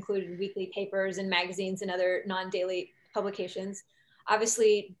you included weekly papers and magazines and other non-daily publications.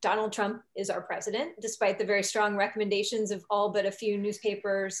 Obviously, Donald Trump is our president, despite the very strong recommendations of all but a few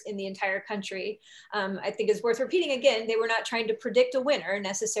newspapers in the entire country. I think it's worth repeating again, they were not trying to predict a winner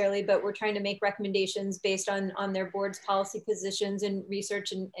necessarily, but we're trying to make recommendations based on their board's policy positions and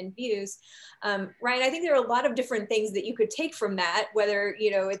research and views. Ryan, I think there are a lot of different things that you could take from that, whether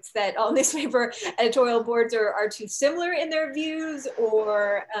it's that all newspaper editorial boards are too similar in their views,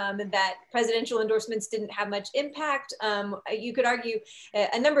 or that presidential endorsements didn't have much impact. You could argue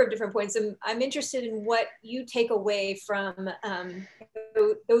a number of different points. I'm interested in what you take away from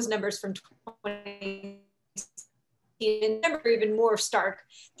those numbers from 2016. And number even more stark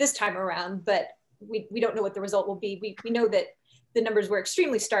this time around, but we don't know what the result will be. We know that the numbers were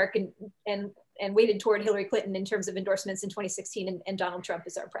extremely stark and weighted toward Hillary Clinton in terms of endorsements in 2016, and Donald Trump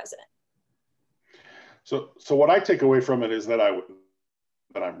is our president. So what I take away from it is that I'm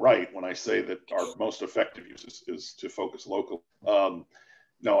right when I say that our most effective use is to focus locally.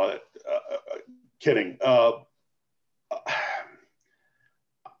 Kidding.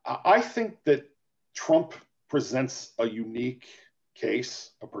 I think that Trump presents a unique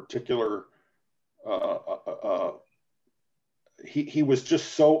case, a particular, he was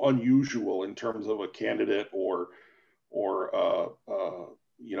just so unusual in terms of a candidate or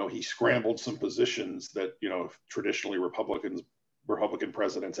he scrambled some positions that, traditionally Republican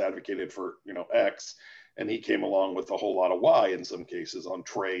presidents advocated for, X, and he came along with a whole lot of Y in some cases on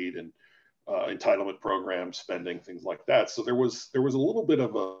trade and entitlement programs, spending, things like that. So there was a little bit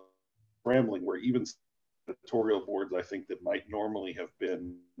of a scrambling where even editorial boards, I think, that might normally have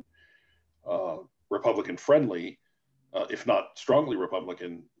been Republican friendly, if not strongly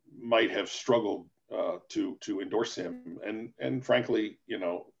Republican, might have struggled to endorse him, and frankly,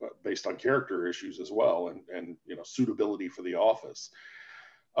 based on character issues as well, and suitability for the office.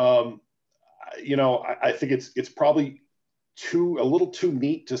 I think it's probably a little too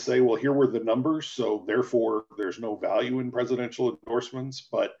neat to say, well, here were the numbers, so therefore there's no value in presidential endorsements.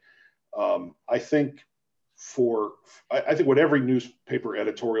 But I think what every newspaper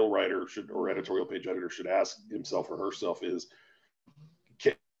editorial writer or editorial page editor should ask himself or herself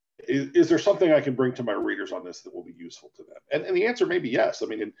is there something I can bring to my readers on this that will be useful to them? And the answer may be yes. I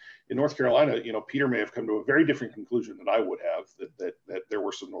mean, in North Carolina, Peter may have come to a very different conclusion than I would have, that there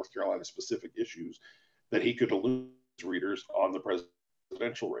were some North Carolina specific issues that he could allude to readers on the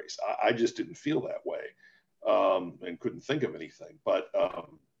presidential race. I just didn't feel that way and couldn't think of anything. But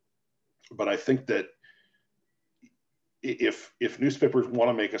I think that if newspapers want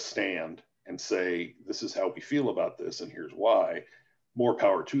to make a stand and say, this is how we feel about this and here's why, more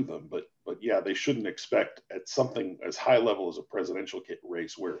power to them. But yeah, they shouldn't expect at something as high level as a presidential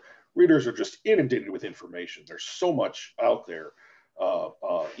race where readers are just inundated with information. There's so much out there,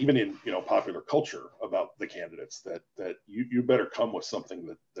 even in popular culture about the candidates, that you better come with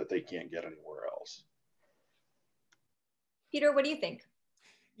something that they can't get anywhere else. Peter, what do you think?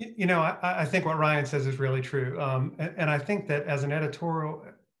 You know, I think what Ryan says is really true. And I think that as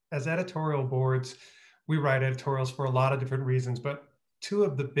editorial boards, we write editorials for a lot of different reasons, but two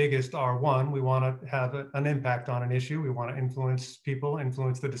of the biggest are, one, we want to have an impact on an issue. We want to influence people,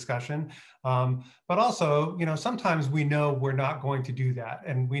 influence the discussion. But also, you know, sometimes we know we're not going to do that.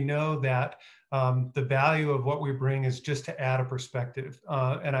 And we know that the value of what we bring is just to add a perspective.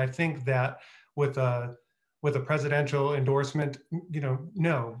 And I think that with a presidential endorsement, you know,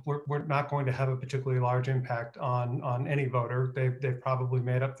 no, we're not going to have a particularly large impact on any voter. They've probably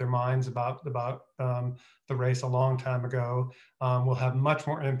made up their minds about the race a long time ago. We'll have much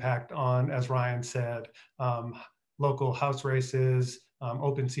more impact on, as Ryan said, local House races,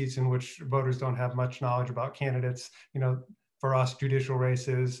 open seats in which voters don't have much knowledge about candidates. You know, for us, judicial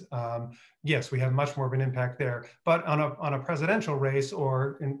races, yes, we have much more of an impact there. But on a presidential race,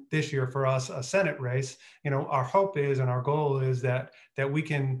 or in this year for us, a Senate race, you know, our hope is and our goal is that we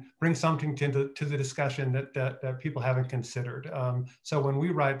can bring something to the discussion that people haven't considered. So when we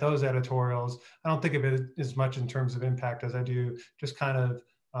write those editorials, I don't think of it as much in terms of impact as I do just kind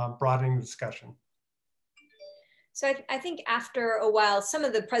of broadening the discussion. So I think after a while, some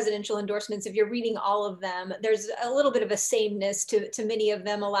of the presidential endorsements, if you're reading all of them, there's a little bit of a sameness to many of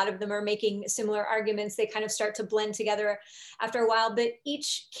them. A lot of them are making similar arguments. They kind of start to blend together after a while, but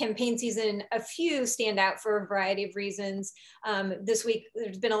each campaign season, a few stand out for a variety of reasons. This week,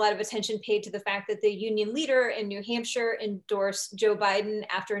 there's been a lot of attention paid to the fact that the union leader in New Hampshire endorsed Joe Biden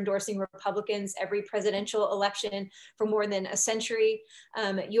after endorsing Republicans every presidential election for more than a century.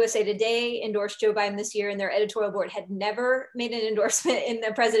 USA Today endorsed Joe Biden this year, and their editorial board had never made an endorsement in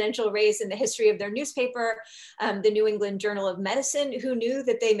the presidential race in the history of their newspaper. The New England Journal of Medicine, who knew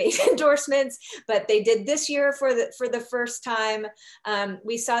that they made endorsements, but they did this year for the first time.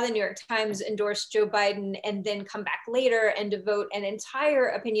 We saw the New York Times endorse Joe Biden and then come back later and devote an entire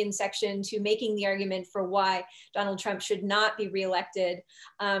opinion section to making the argument for why Donald Trump should not be reelected.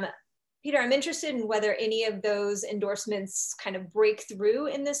 Peter, I'm interested in whether any of those endorsements kind of break through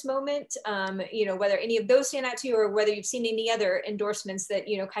in this moment, you know, whether any of those stand out to you, or whether you've seen any other endorsements that,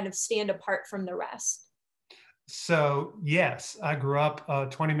 you know, kind of stand apart from the rest. So yes, I grew up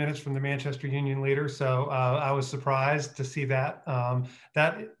 20 minutes from the Manchester Union leader, so I was surprised to see that.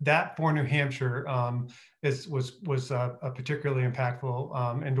 That for New Hampshire was a particularly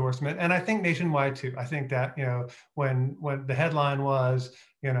impactful endorsement, and I think nationwide too. I think that, you know, when the headline was,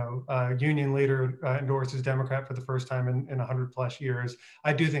 you know, union leader endorses Democrat for the first time in 100+ years,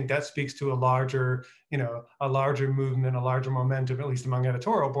 I do think that speaks to a larger, you know, a larger movement, a larger momentum, at least among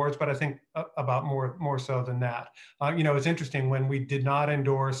editorial boards, but I think about more so than that. You know, it's interesting, when we did not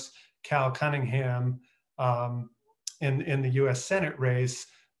endorse Cal Cunningham in the US Senate race,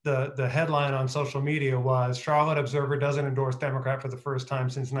 the headline on social media was Charlotte Observer doesn't endorse Democrat for the first time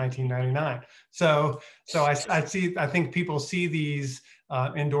since 1999. So I think people see these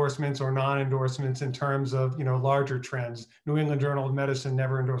endorsements or non-endorsements in terms of, you know, larger trends. New England Journal of Medicine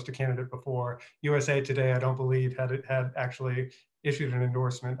never endorsed a candidate before. USA Today, I don't believe, had actually issued an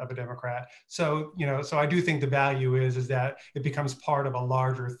endorsement of a Democrat. So, you know, so I do think the value is that it becomes part of a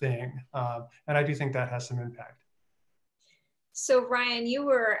larger thing. And I do think that has some impact. So Ryan, you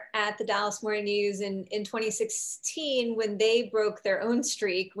were at the Dallas Morning News in 2016 when they broke their own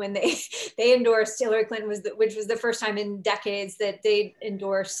streak, when they endorsed Hillary Clinton, which was the first time in decades that they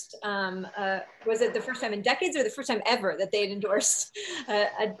endorsed, was it the first time in decades or the first time ever that they'd endorsed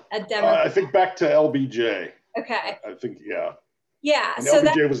a Democrat? I think back to LBJ. Okay. I think, yeah. Yeah. And so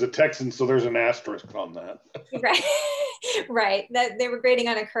LBJ was a Texan, so there's an asterisk on that. Right. Right. That they were grading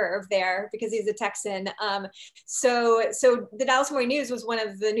on a curve there because he's a Texan. So the Dallas Morning News was one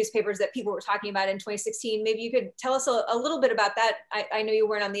of the newspapers that people were talking about in 2016. Maybe you could tell us a little bit about that. I know you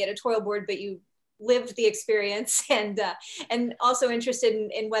weren't on the editorial board, but you lived the experience, and also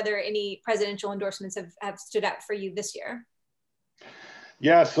interested in whether any presidential endorsements have stood out for you this year.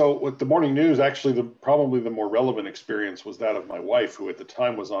 Yeah, so with the Morning News, actually, probably the more relevant experience was that of my wife, who at the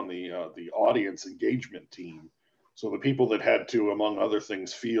time was on the audience engagement team. So the people that had to, among other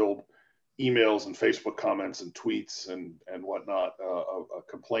things, field emails and Facebook comments and tweets and whatnot,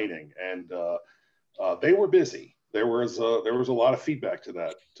 complaining, and they were busy. There was a lot of feedback to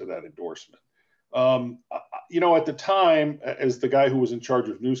that endorsement. You know, at the time, as the guy who was in charge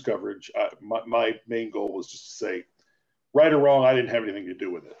of news coverage, my main goal was just to say, right or wrong, I didn't have anything to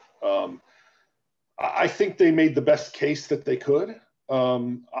do with it. I think they made the best case that they could.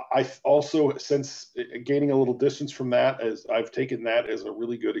 I also, since gaining a little distance from that, as I've taken that as a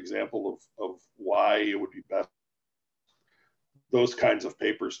really good example of why it would be best those kinds of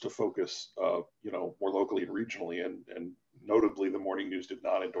papers to focus, you know, more locally and regionally, and notably, the Morning News did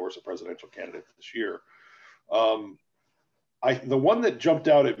not endorse a presidential candidate this year. The one that jumped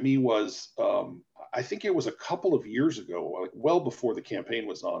out at me was, I think it was a couple of years ago, like well before the campaign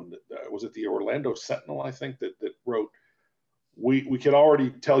was on. Was it the Orlando Sentinel? I think that wrote, "We can already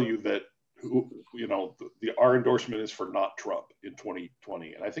tell you that our endorsement is for not Trump in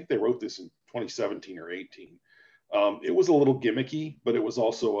 2020." And I think they wrote this in 2017 or 18. It was a little gimmicky, but it was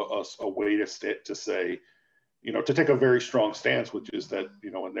also a way to say, to take a very strong stance, which is that,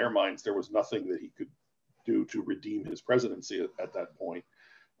 in their minds, there was nothing that he could do to redeem his presidency at that point.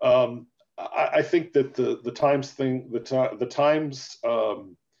 I think that the Times thing, the Times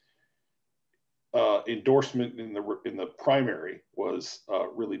endorsement in the primary was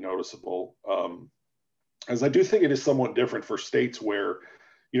really noticeable, as I do think it is somewhat different for states where,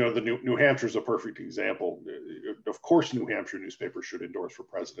 the New Hampshire is a perfect example. Of course, New Hampshire newspapers should endorse for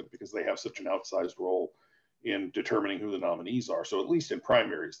president because they have such an outsized role in determining who the nominees are. So at least in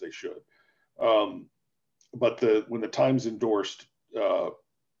primaries, they should. But when the Times endorsed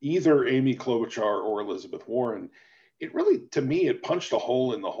either Amy Klobuchar or Elizabeth Warren, it really, to me, it punched a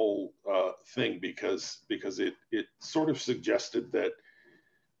hole in the whole thing because it sort of suggested that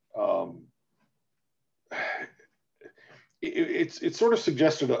it sort of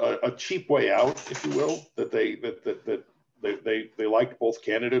suggested a cheap way out, if you will, that they liked both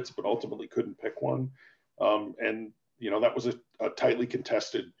candidates but ultimately couldn't pick one, and that was a tightly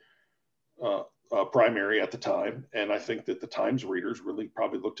contested primary at the time, and I think that the Times readers really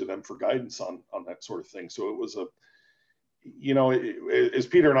probably looked to them for guidance on that sort of thing. So it was as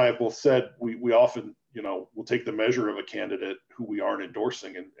Peter and I have both said, we often we'll take the measure of a candidate who we aren't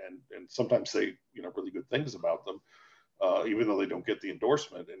endorsing and sometimes say really good things about them, even though they don't get the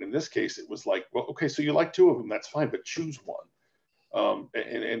endorsement. And in this case, it was like, well, okay, so you like two of them, that's fine, but choose one.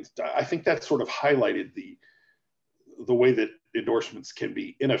 And I think that sort of highlighted the way that endorsements can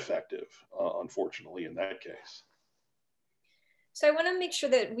be ineffective, unfortunately, in that case. So I want to make sure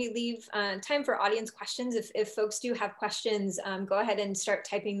that we leave time for audience questions. If folks do have questions, go ahead and start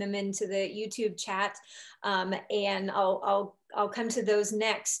typing them into the YouTube chat, and I'll come to those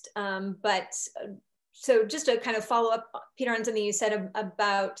next. So just to kind of follow up, Peter, on something you said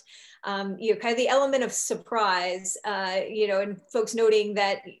about kind of the element of surprise, and folks noting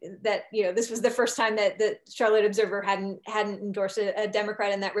that this was the first time that the Charlotte Observer hadn't endorsed a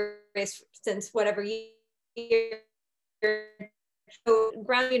Democrat in that race since whatever year. So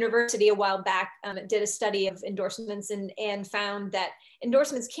Brown University a while back did a study of endorsements and found that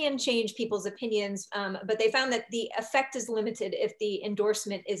endorsements can change people's opinions, but they found that the effect is limited if the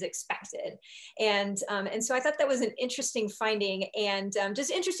endorsement is expected. And so I thought that was an interesting finding, and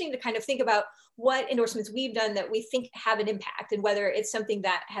just interesting to kind of think about what endorsements we've done that we think have an impact, and whether it's something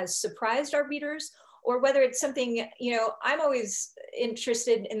that has surprised our readers, or whether it's something, I'm always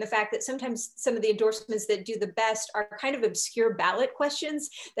interested in the fact that sometimes some of the endorsements that do the best are kind of obscure ballot questions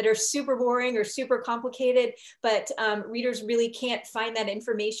that are super boring or super complicated, but readers really can't find that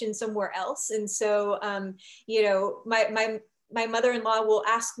information somewhere else. And so, my mother-in-law will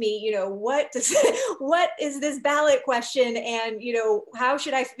ask me, what is this ballot question? And, how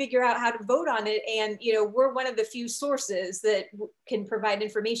should I figure out how to vote on it? And, we're one of the few sources that can provide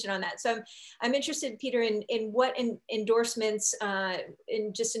information on that. So I'm interested, Peter, in what endorsements,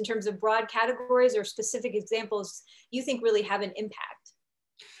 in terms of broad categories or specific examples, you think really have an impact.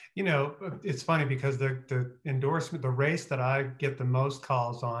 It's funny because the endorsement, the race that I get the most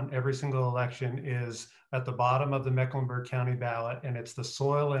calls on every single election is at the bottom of the Mecklenburg County ballot, and it's the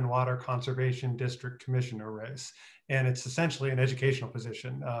Soil and Water Conservation District Commissioner race. And it's essentially an educational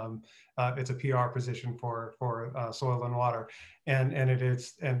position. It's a PR position for soil and water.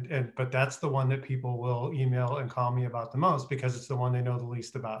 But that's the one that people will email and call me about the most because it's the one they know the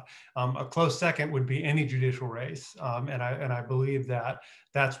least about. A close second would be any judicial race. And I believe that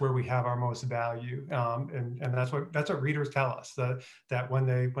that's where we have our most value. And that's what readers tell us, that when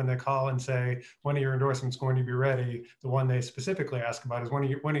they call and say, when are your endorsements going to be ready? The one they specifically ask about is when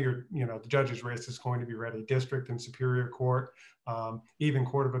are your the judges' races going to be ready? District and Superior Court, even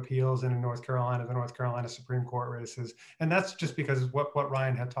Court of Appeals, and in North Carolina, the North Carolina Supreme Court races. And that's just because of what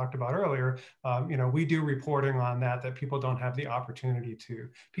Ryan had talked about earlier. We do reporting on that people don't have the opportunity to.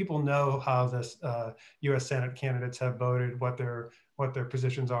 People know how this U.S. Senate candidates have voted, what their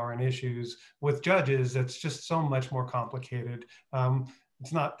positions are on issues. With judges, it's just so much more complicated.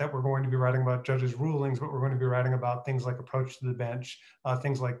 It's not that we're going to be writing about judges' rulings, but we're going to be writing about things like approach to the bench,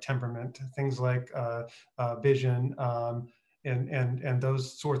 things like temperament, things like vision, and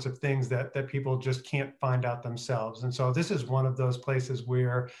those sorts of things that people just can't find out themselves. And so this is one of those places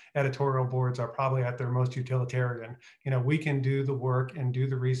where editorial boards are probably at their most utilitarian. You know, we can do the work and do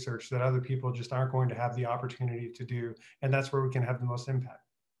the research that other people just aren't going to have the opportunity to do. And that's where we can have the most impact.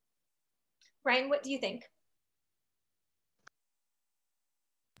 Ryan, what do you think?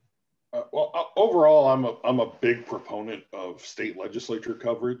 Overall, I'm a big proponent of state legislature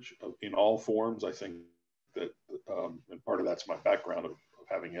coverage in all forms. I think that, and part of that's my background of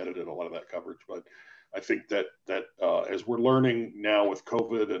having edited a lot of that coverage. But I think that as we're learning now with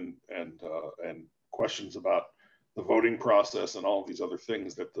COVID and questions about the voting process and all of these other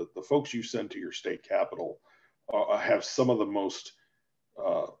things, that the folks you send to your state capital have some of the most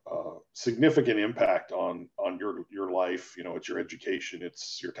significant impact on your life. You know, it's your education,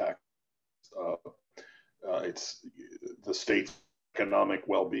 it's your tax. It's the state's economic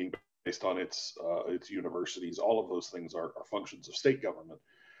well-being based on its universities. All of those things are functions of state government,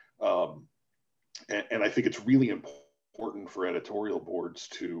 and I think it's really important for editorial boards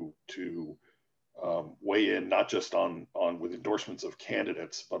to weigh in, not just on with endorsements of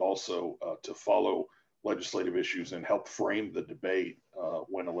candidates, but also to follow legislative issues and help frame the debate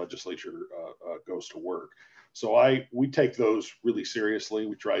when a legislature goes to work. So we take those really seriously.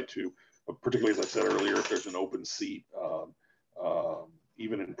 We try to, particularly as I said earlier, if there's an open seat,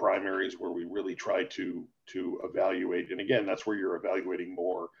 even in primaries, where we really try to evaluate. And again, that's where you're evaluating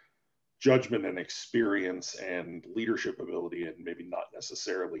more judgment and experience and leadership ability, and maybe not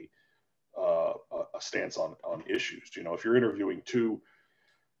necessarily a stance on issues. You know, if you're interviewing two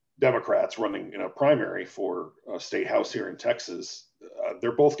Democrats running in a primary for a state house here in Texas,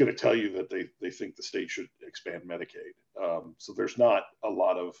 they're both going to tell you that they think the state should expand Medicaid. So there's not a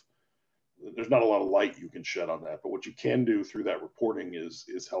lot of light you can shed on that. But what you can do through that reporting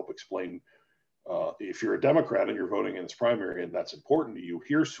is help explain, if you're a Democrat and you're voting in this primary and that's important to you,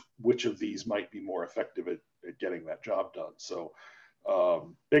 here's which of these might be more effective at getting that job done. So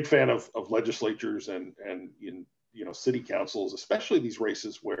big fan of legislatures and in, you know, city councils, especially these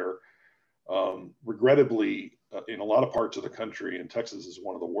races where regrettably in a lot of parts of the country, and Texas is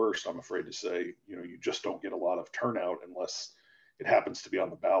one of the worst, I'm afraid to say, you know, you just don't get a lot of turnout unless it happens to be on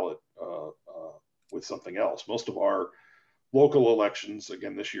the ballot with something else. Most of our local elections,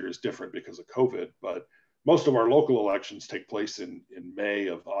 again, this year is different because of COVID, but most of our local elections take place in May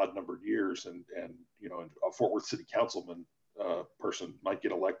of odd numbered years. And you know, a Fort Worth City Councilman person might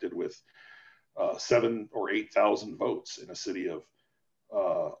get elected with 7,000 or 8,000 votes in a city of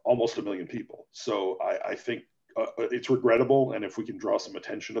almost 1 million people. So I think it's regrettable. And if we can draw some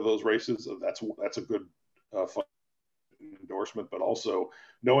attention to those races, that's a good endorsement, but also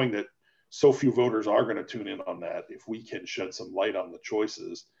knowing that so few voters are going to tune in on that. If we can shed some light on the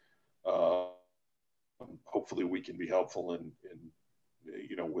choices, hopefully we can be helpful in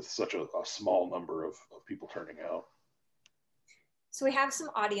you know, with such a small number of people turning out. So we have some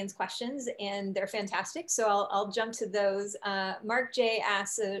audience questions and they're fantastic. So I'll jump to those. Mark J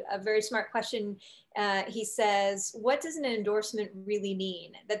asks a very smart question. He says, what does an endorsement really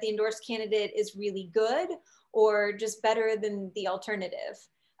mean? That the endorsed candidate is really good or just better than the alternative?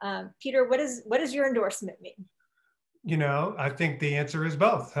 Peter, what does your endorsement mean? You know, I think the answer is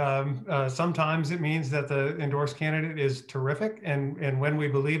both. Sometimes it means that the endorsed candidate is terrific, and when we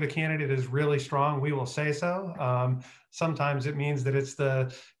believe a candidate is really strong, we will say so. Sometimes it means that it's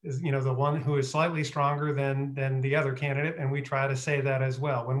the one who is slightly stronger than the other candidate, and we try to say that as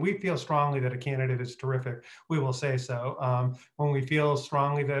well. When we feel strongly that a candidate is terrific, we will say so. When we feel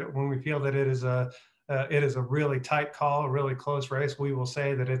that it is a really tight call, a really close race, we will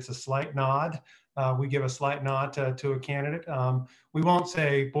say that it's a slight nod. We give a slight nod to a candidate. We won't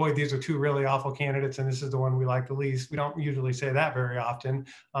say, boy, these are two really awful candidates and this is the one we like the least. We don't usually say that very often.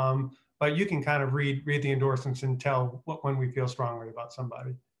 But you can kind of read the endorsements and tell when we feel strongly about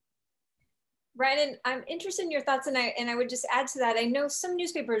somebody. Ryan, I'm interested in your thoughts, and I would just add to that. I know some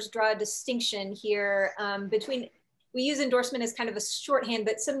newspapers draw a distinction here between, we use endorsement as kind of a shorthand,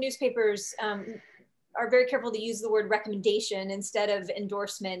 but some newspapers are very careful to use the word recommendation instead of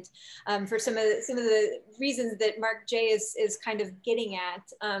endorsement for some of the reasons that Mark J is kind of getting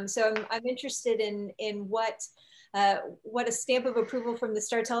at. So I'm interested in what a stamp of approval from the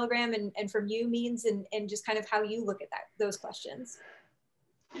Star Telegram and from you means, and just kind of how you look at those questions.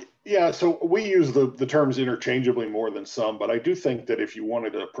 Yeah, so we use the terms interchangeably more than some, but I do think that if you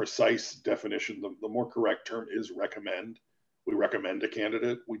wanted a precise definition, the more correct term is recommend. We recommend a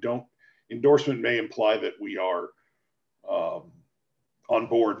candidate. We don't. Endorsement may imply that we are on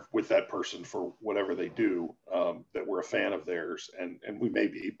board with that person for whatever they do, that we're a fan of theirs, and we may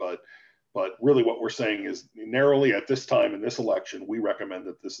be, but but really what we're saying is narrowly at this time in this election, we recommend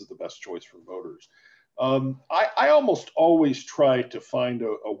that this is the best choice for voters. I almost always try to find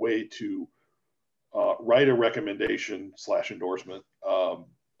a way to write a recommendation / endorsement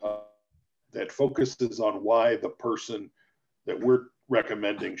that focuses on why the person that we're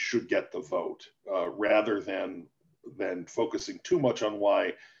recommending should get the vote, rather than focusing too much on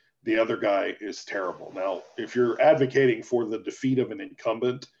why the other guy is terrible. Now, if you're advocating for the defeat of an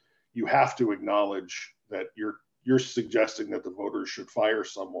incumbent, you have to acknowledge that you're suggesting that the voters should fire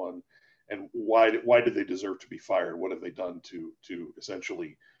someone, and why did they deserve to be fired? What have they done to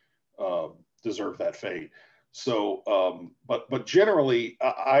essentially deserve that fate? So, but generally,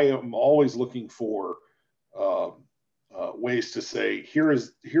 I am always looking for ways to say, here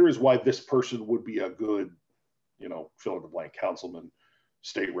is why this person would be a good, fill in the blank, councilman,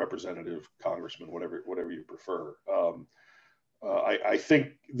 state representative, congressman, whatever you prefer. I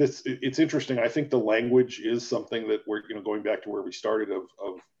think it's interesting. I think the language is something that we're, going back to where we started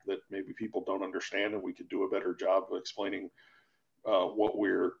of that maybe people don't understand, and we could do a better job of explaining what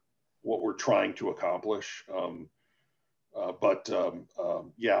we're trying to accomplish.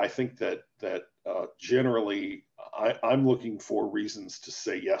 Yeah, I think that generally I'm looking for reasons to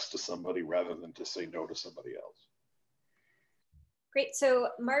say yes to somebody rather than to say no to somebody else. Great. So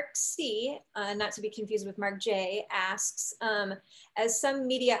Mark C, not to be confused with Mark J, asks, as some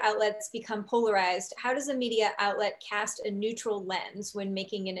media outlets become polarized, how does a media outlet cast a neutral lens when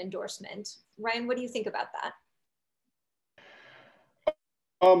making an endorsement? Ryan, what do you think about that?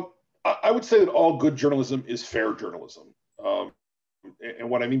 I would say that all good journalism is fair journalism. And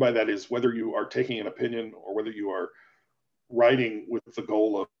what I mean by that is whether you are taking an opinion or whether you are writing with the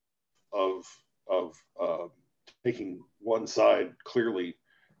goal of taking one side clearly,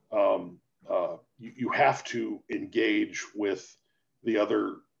 you have to engage with the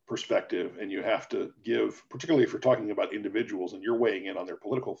other perspective, and you have to give, particularly if you're talking about individuals and you're weighing in on their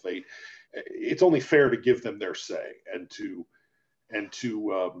political fate, it's only fair to give them their say and to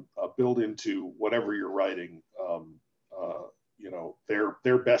build into whatever you're writing,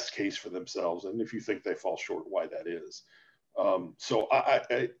 their best case for themselves. And if you think they fall short, why that is. So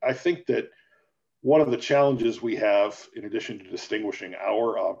I think that one of the challenges we have, in addition to distinguishing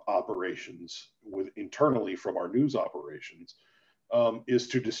our operations internally from our news operations, is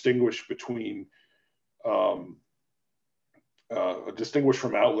to distinguish between distinguish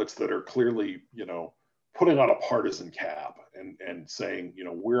from outlets that are clearly, putting on a partisan cap and saying,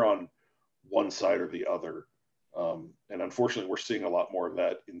 we're on one side or the other. And unfortunately, we're seeing a lot more of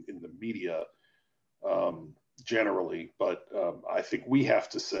that in the media generally. But I think we have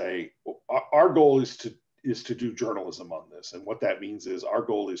to say, our goal is to do journalism on this. And what that means is our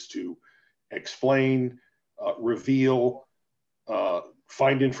goal is to explain, reveal,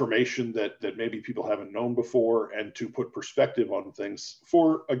 find information that maybe people haven't known before, and to put perspective on things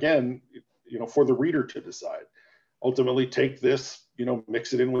for, again, for the reader to decide. Ultimately, take this,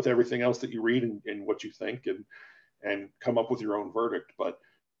 mix it in with everything else that you read and what you think, and come up with your own verdict. But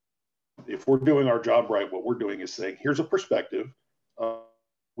if we're doing our job right, what we're doing is saying, here's a perspective.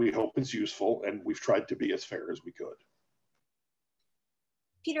 We hope it's useful, and we've tried to be as fair as we could.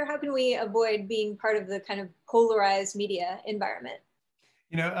 Peter, how can we avoid being part of the kind of polarized media environment?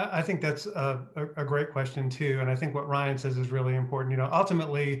 I think that's a great question too. And I think what Ryan says is really important.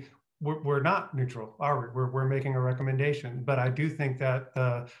 Ultimately, we're not neutral, are we? We're making a recommendation, but I do think that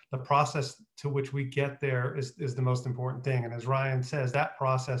the process to which we get there is the most important thing. And as Ryan says, that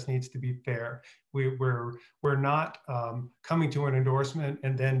process needs to be fair. We're not coming to an endorsement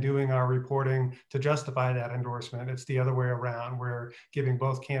and then doing our reporting to justify that endorsement. It's the other way around. We're giving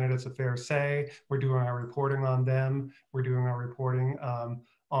both candidates a fair say. We're doing our reporting on them. We're doing our reporting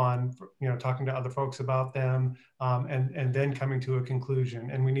on, talking to other folks about them, and then coming to a conclusion.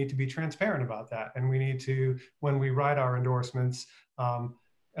 And we need to be transparent about that. And we need to, when we write our endorsements,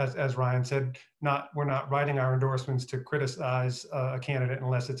 as Ryan said, we're not writing our endorsements to criticize a candidate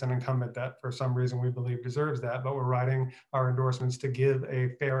unless it's an incumbent that for some reason we believe deserves that, but we're writing our endorsements to give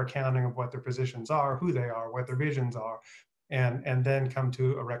a fair accounting of what their positions are, who they are, what their visions are, and then come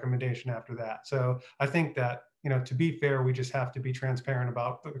to a recommendation after that. So I think that, to be fair, we just have to be transparent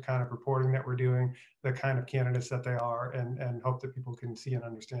about the kind of reporting that we're doing, the kind of candidates that they are, and hope that people can see and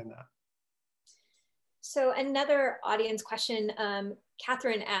understand that. So another audience question,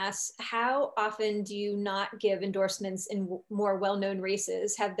 Catherine asks, how often do you not give endorsements in more well-known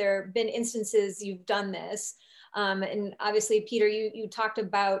races? Have there been instances you've done this? And obviously, Peter, you talked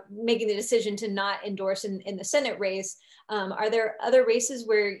about making the decision to not endorse in the Senate race. Are there other races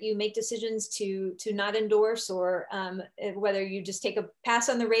where you make decisions to not endorse, or whether you just take a pass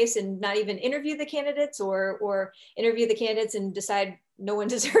on the race and not even interview the candidates, or interview the candidates and decide no one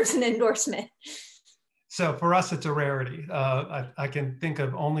deserves an endorsement? So for us, it's a rarity. I can think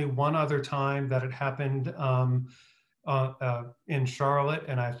of only one other time that it happened in Charlotte,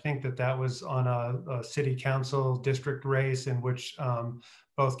 and I think that was on a city council district race in which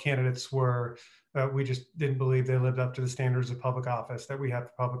both candidates were, we just didn't believe they lived up to the standards of public office that we have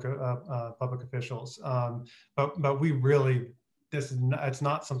for public officials. But we really, it's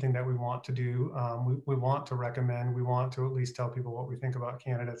not something that we want to do. We want to recommend, we want to at least tell people what we think about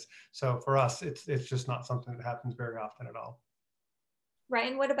candidates. So for us, it's just not something that happens very often at all.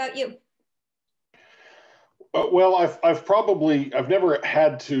 Ryan, what about you? Well, I've never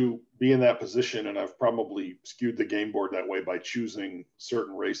had to be in that position, and I've probably skewed the game board that way by choosing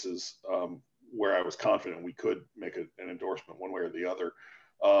certain races where I was confident we could make an endorsement one way or the other.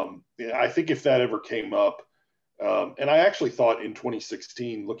 I think if that ever came up, and I actually thought in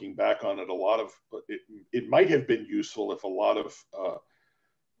 2016, looking back on it, a lot of it might have been useful if a lot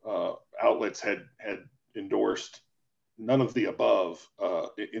of outlets had endorsed none of the above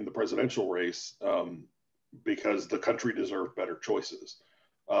in the presidential race, because the country deserved better choices.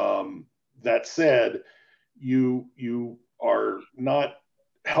 That said, you are not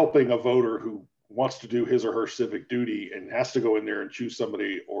helping a voter who wants to do his or her civic duty and has to go in there and choose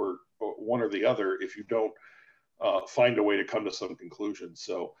somebody or one or the other if you don't find a way to come to some conclusion.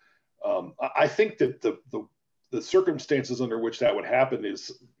 So I think that the circumstances under which that would happen is,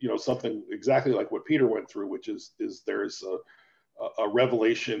 something exactly like what Peter went through, which is there's a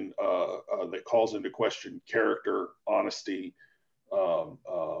revelation that calls into question character, honesty,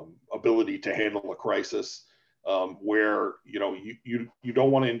 ability to handle a crisis, where you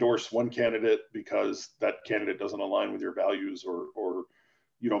don't want to endorse one candidate because that candidate doesn't align with your values, or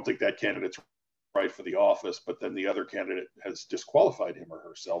you don't think that candidate's right for the office, but then the other candidate has disqualified him or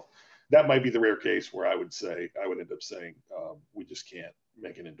herself. That might be the rare case where I would end up saying we just can't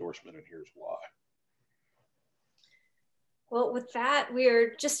make an endorsement, and here's why. Well, with that,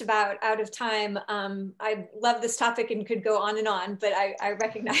 we're just about out of time. I love this topic and could go on, but I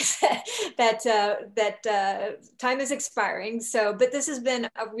recognize that time is expiring. But this has been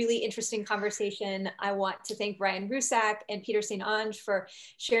a really interesting conversation. I want to thank Ryan Rusak and Peter St. Onge for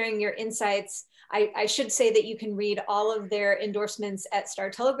sharing your insights. I should say that you can read all of their endorsements at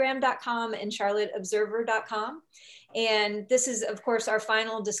startelegram.com and charlotteobserver.com. And this is, of course, our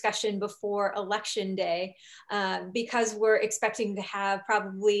final discussion before Election Day, because we're expecting to have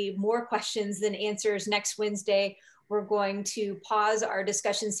probably more questions than answers next Wednesday. We're going to pause our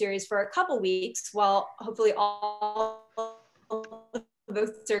discussion series for a couple weeks while hopefully all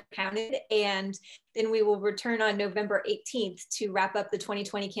votes are counted, and then we will return on November 18th to wrap up the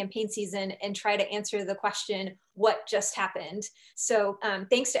 2020 campaign season and try to answer the question, what just happened? So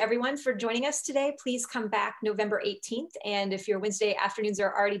thanks to everyone for joining us today. Please come back November 18th. And if your Wednesday afternoons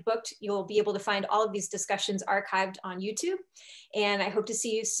are already booked, you'll be able to find all of these discussions archived on YouTube. And I hope to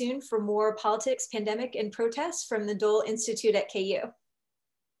see you soon for more politics, pandemic, and protests from the Dole Institute at KU.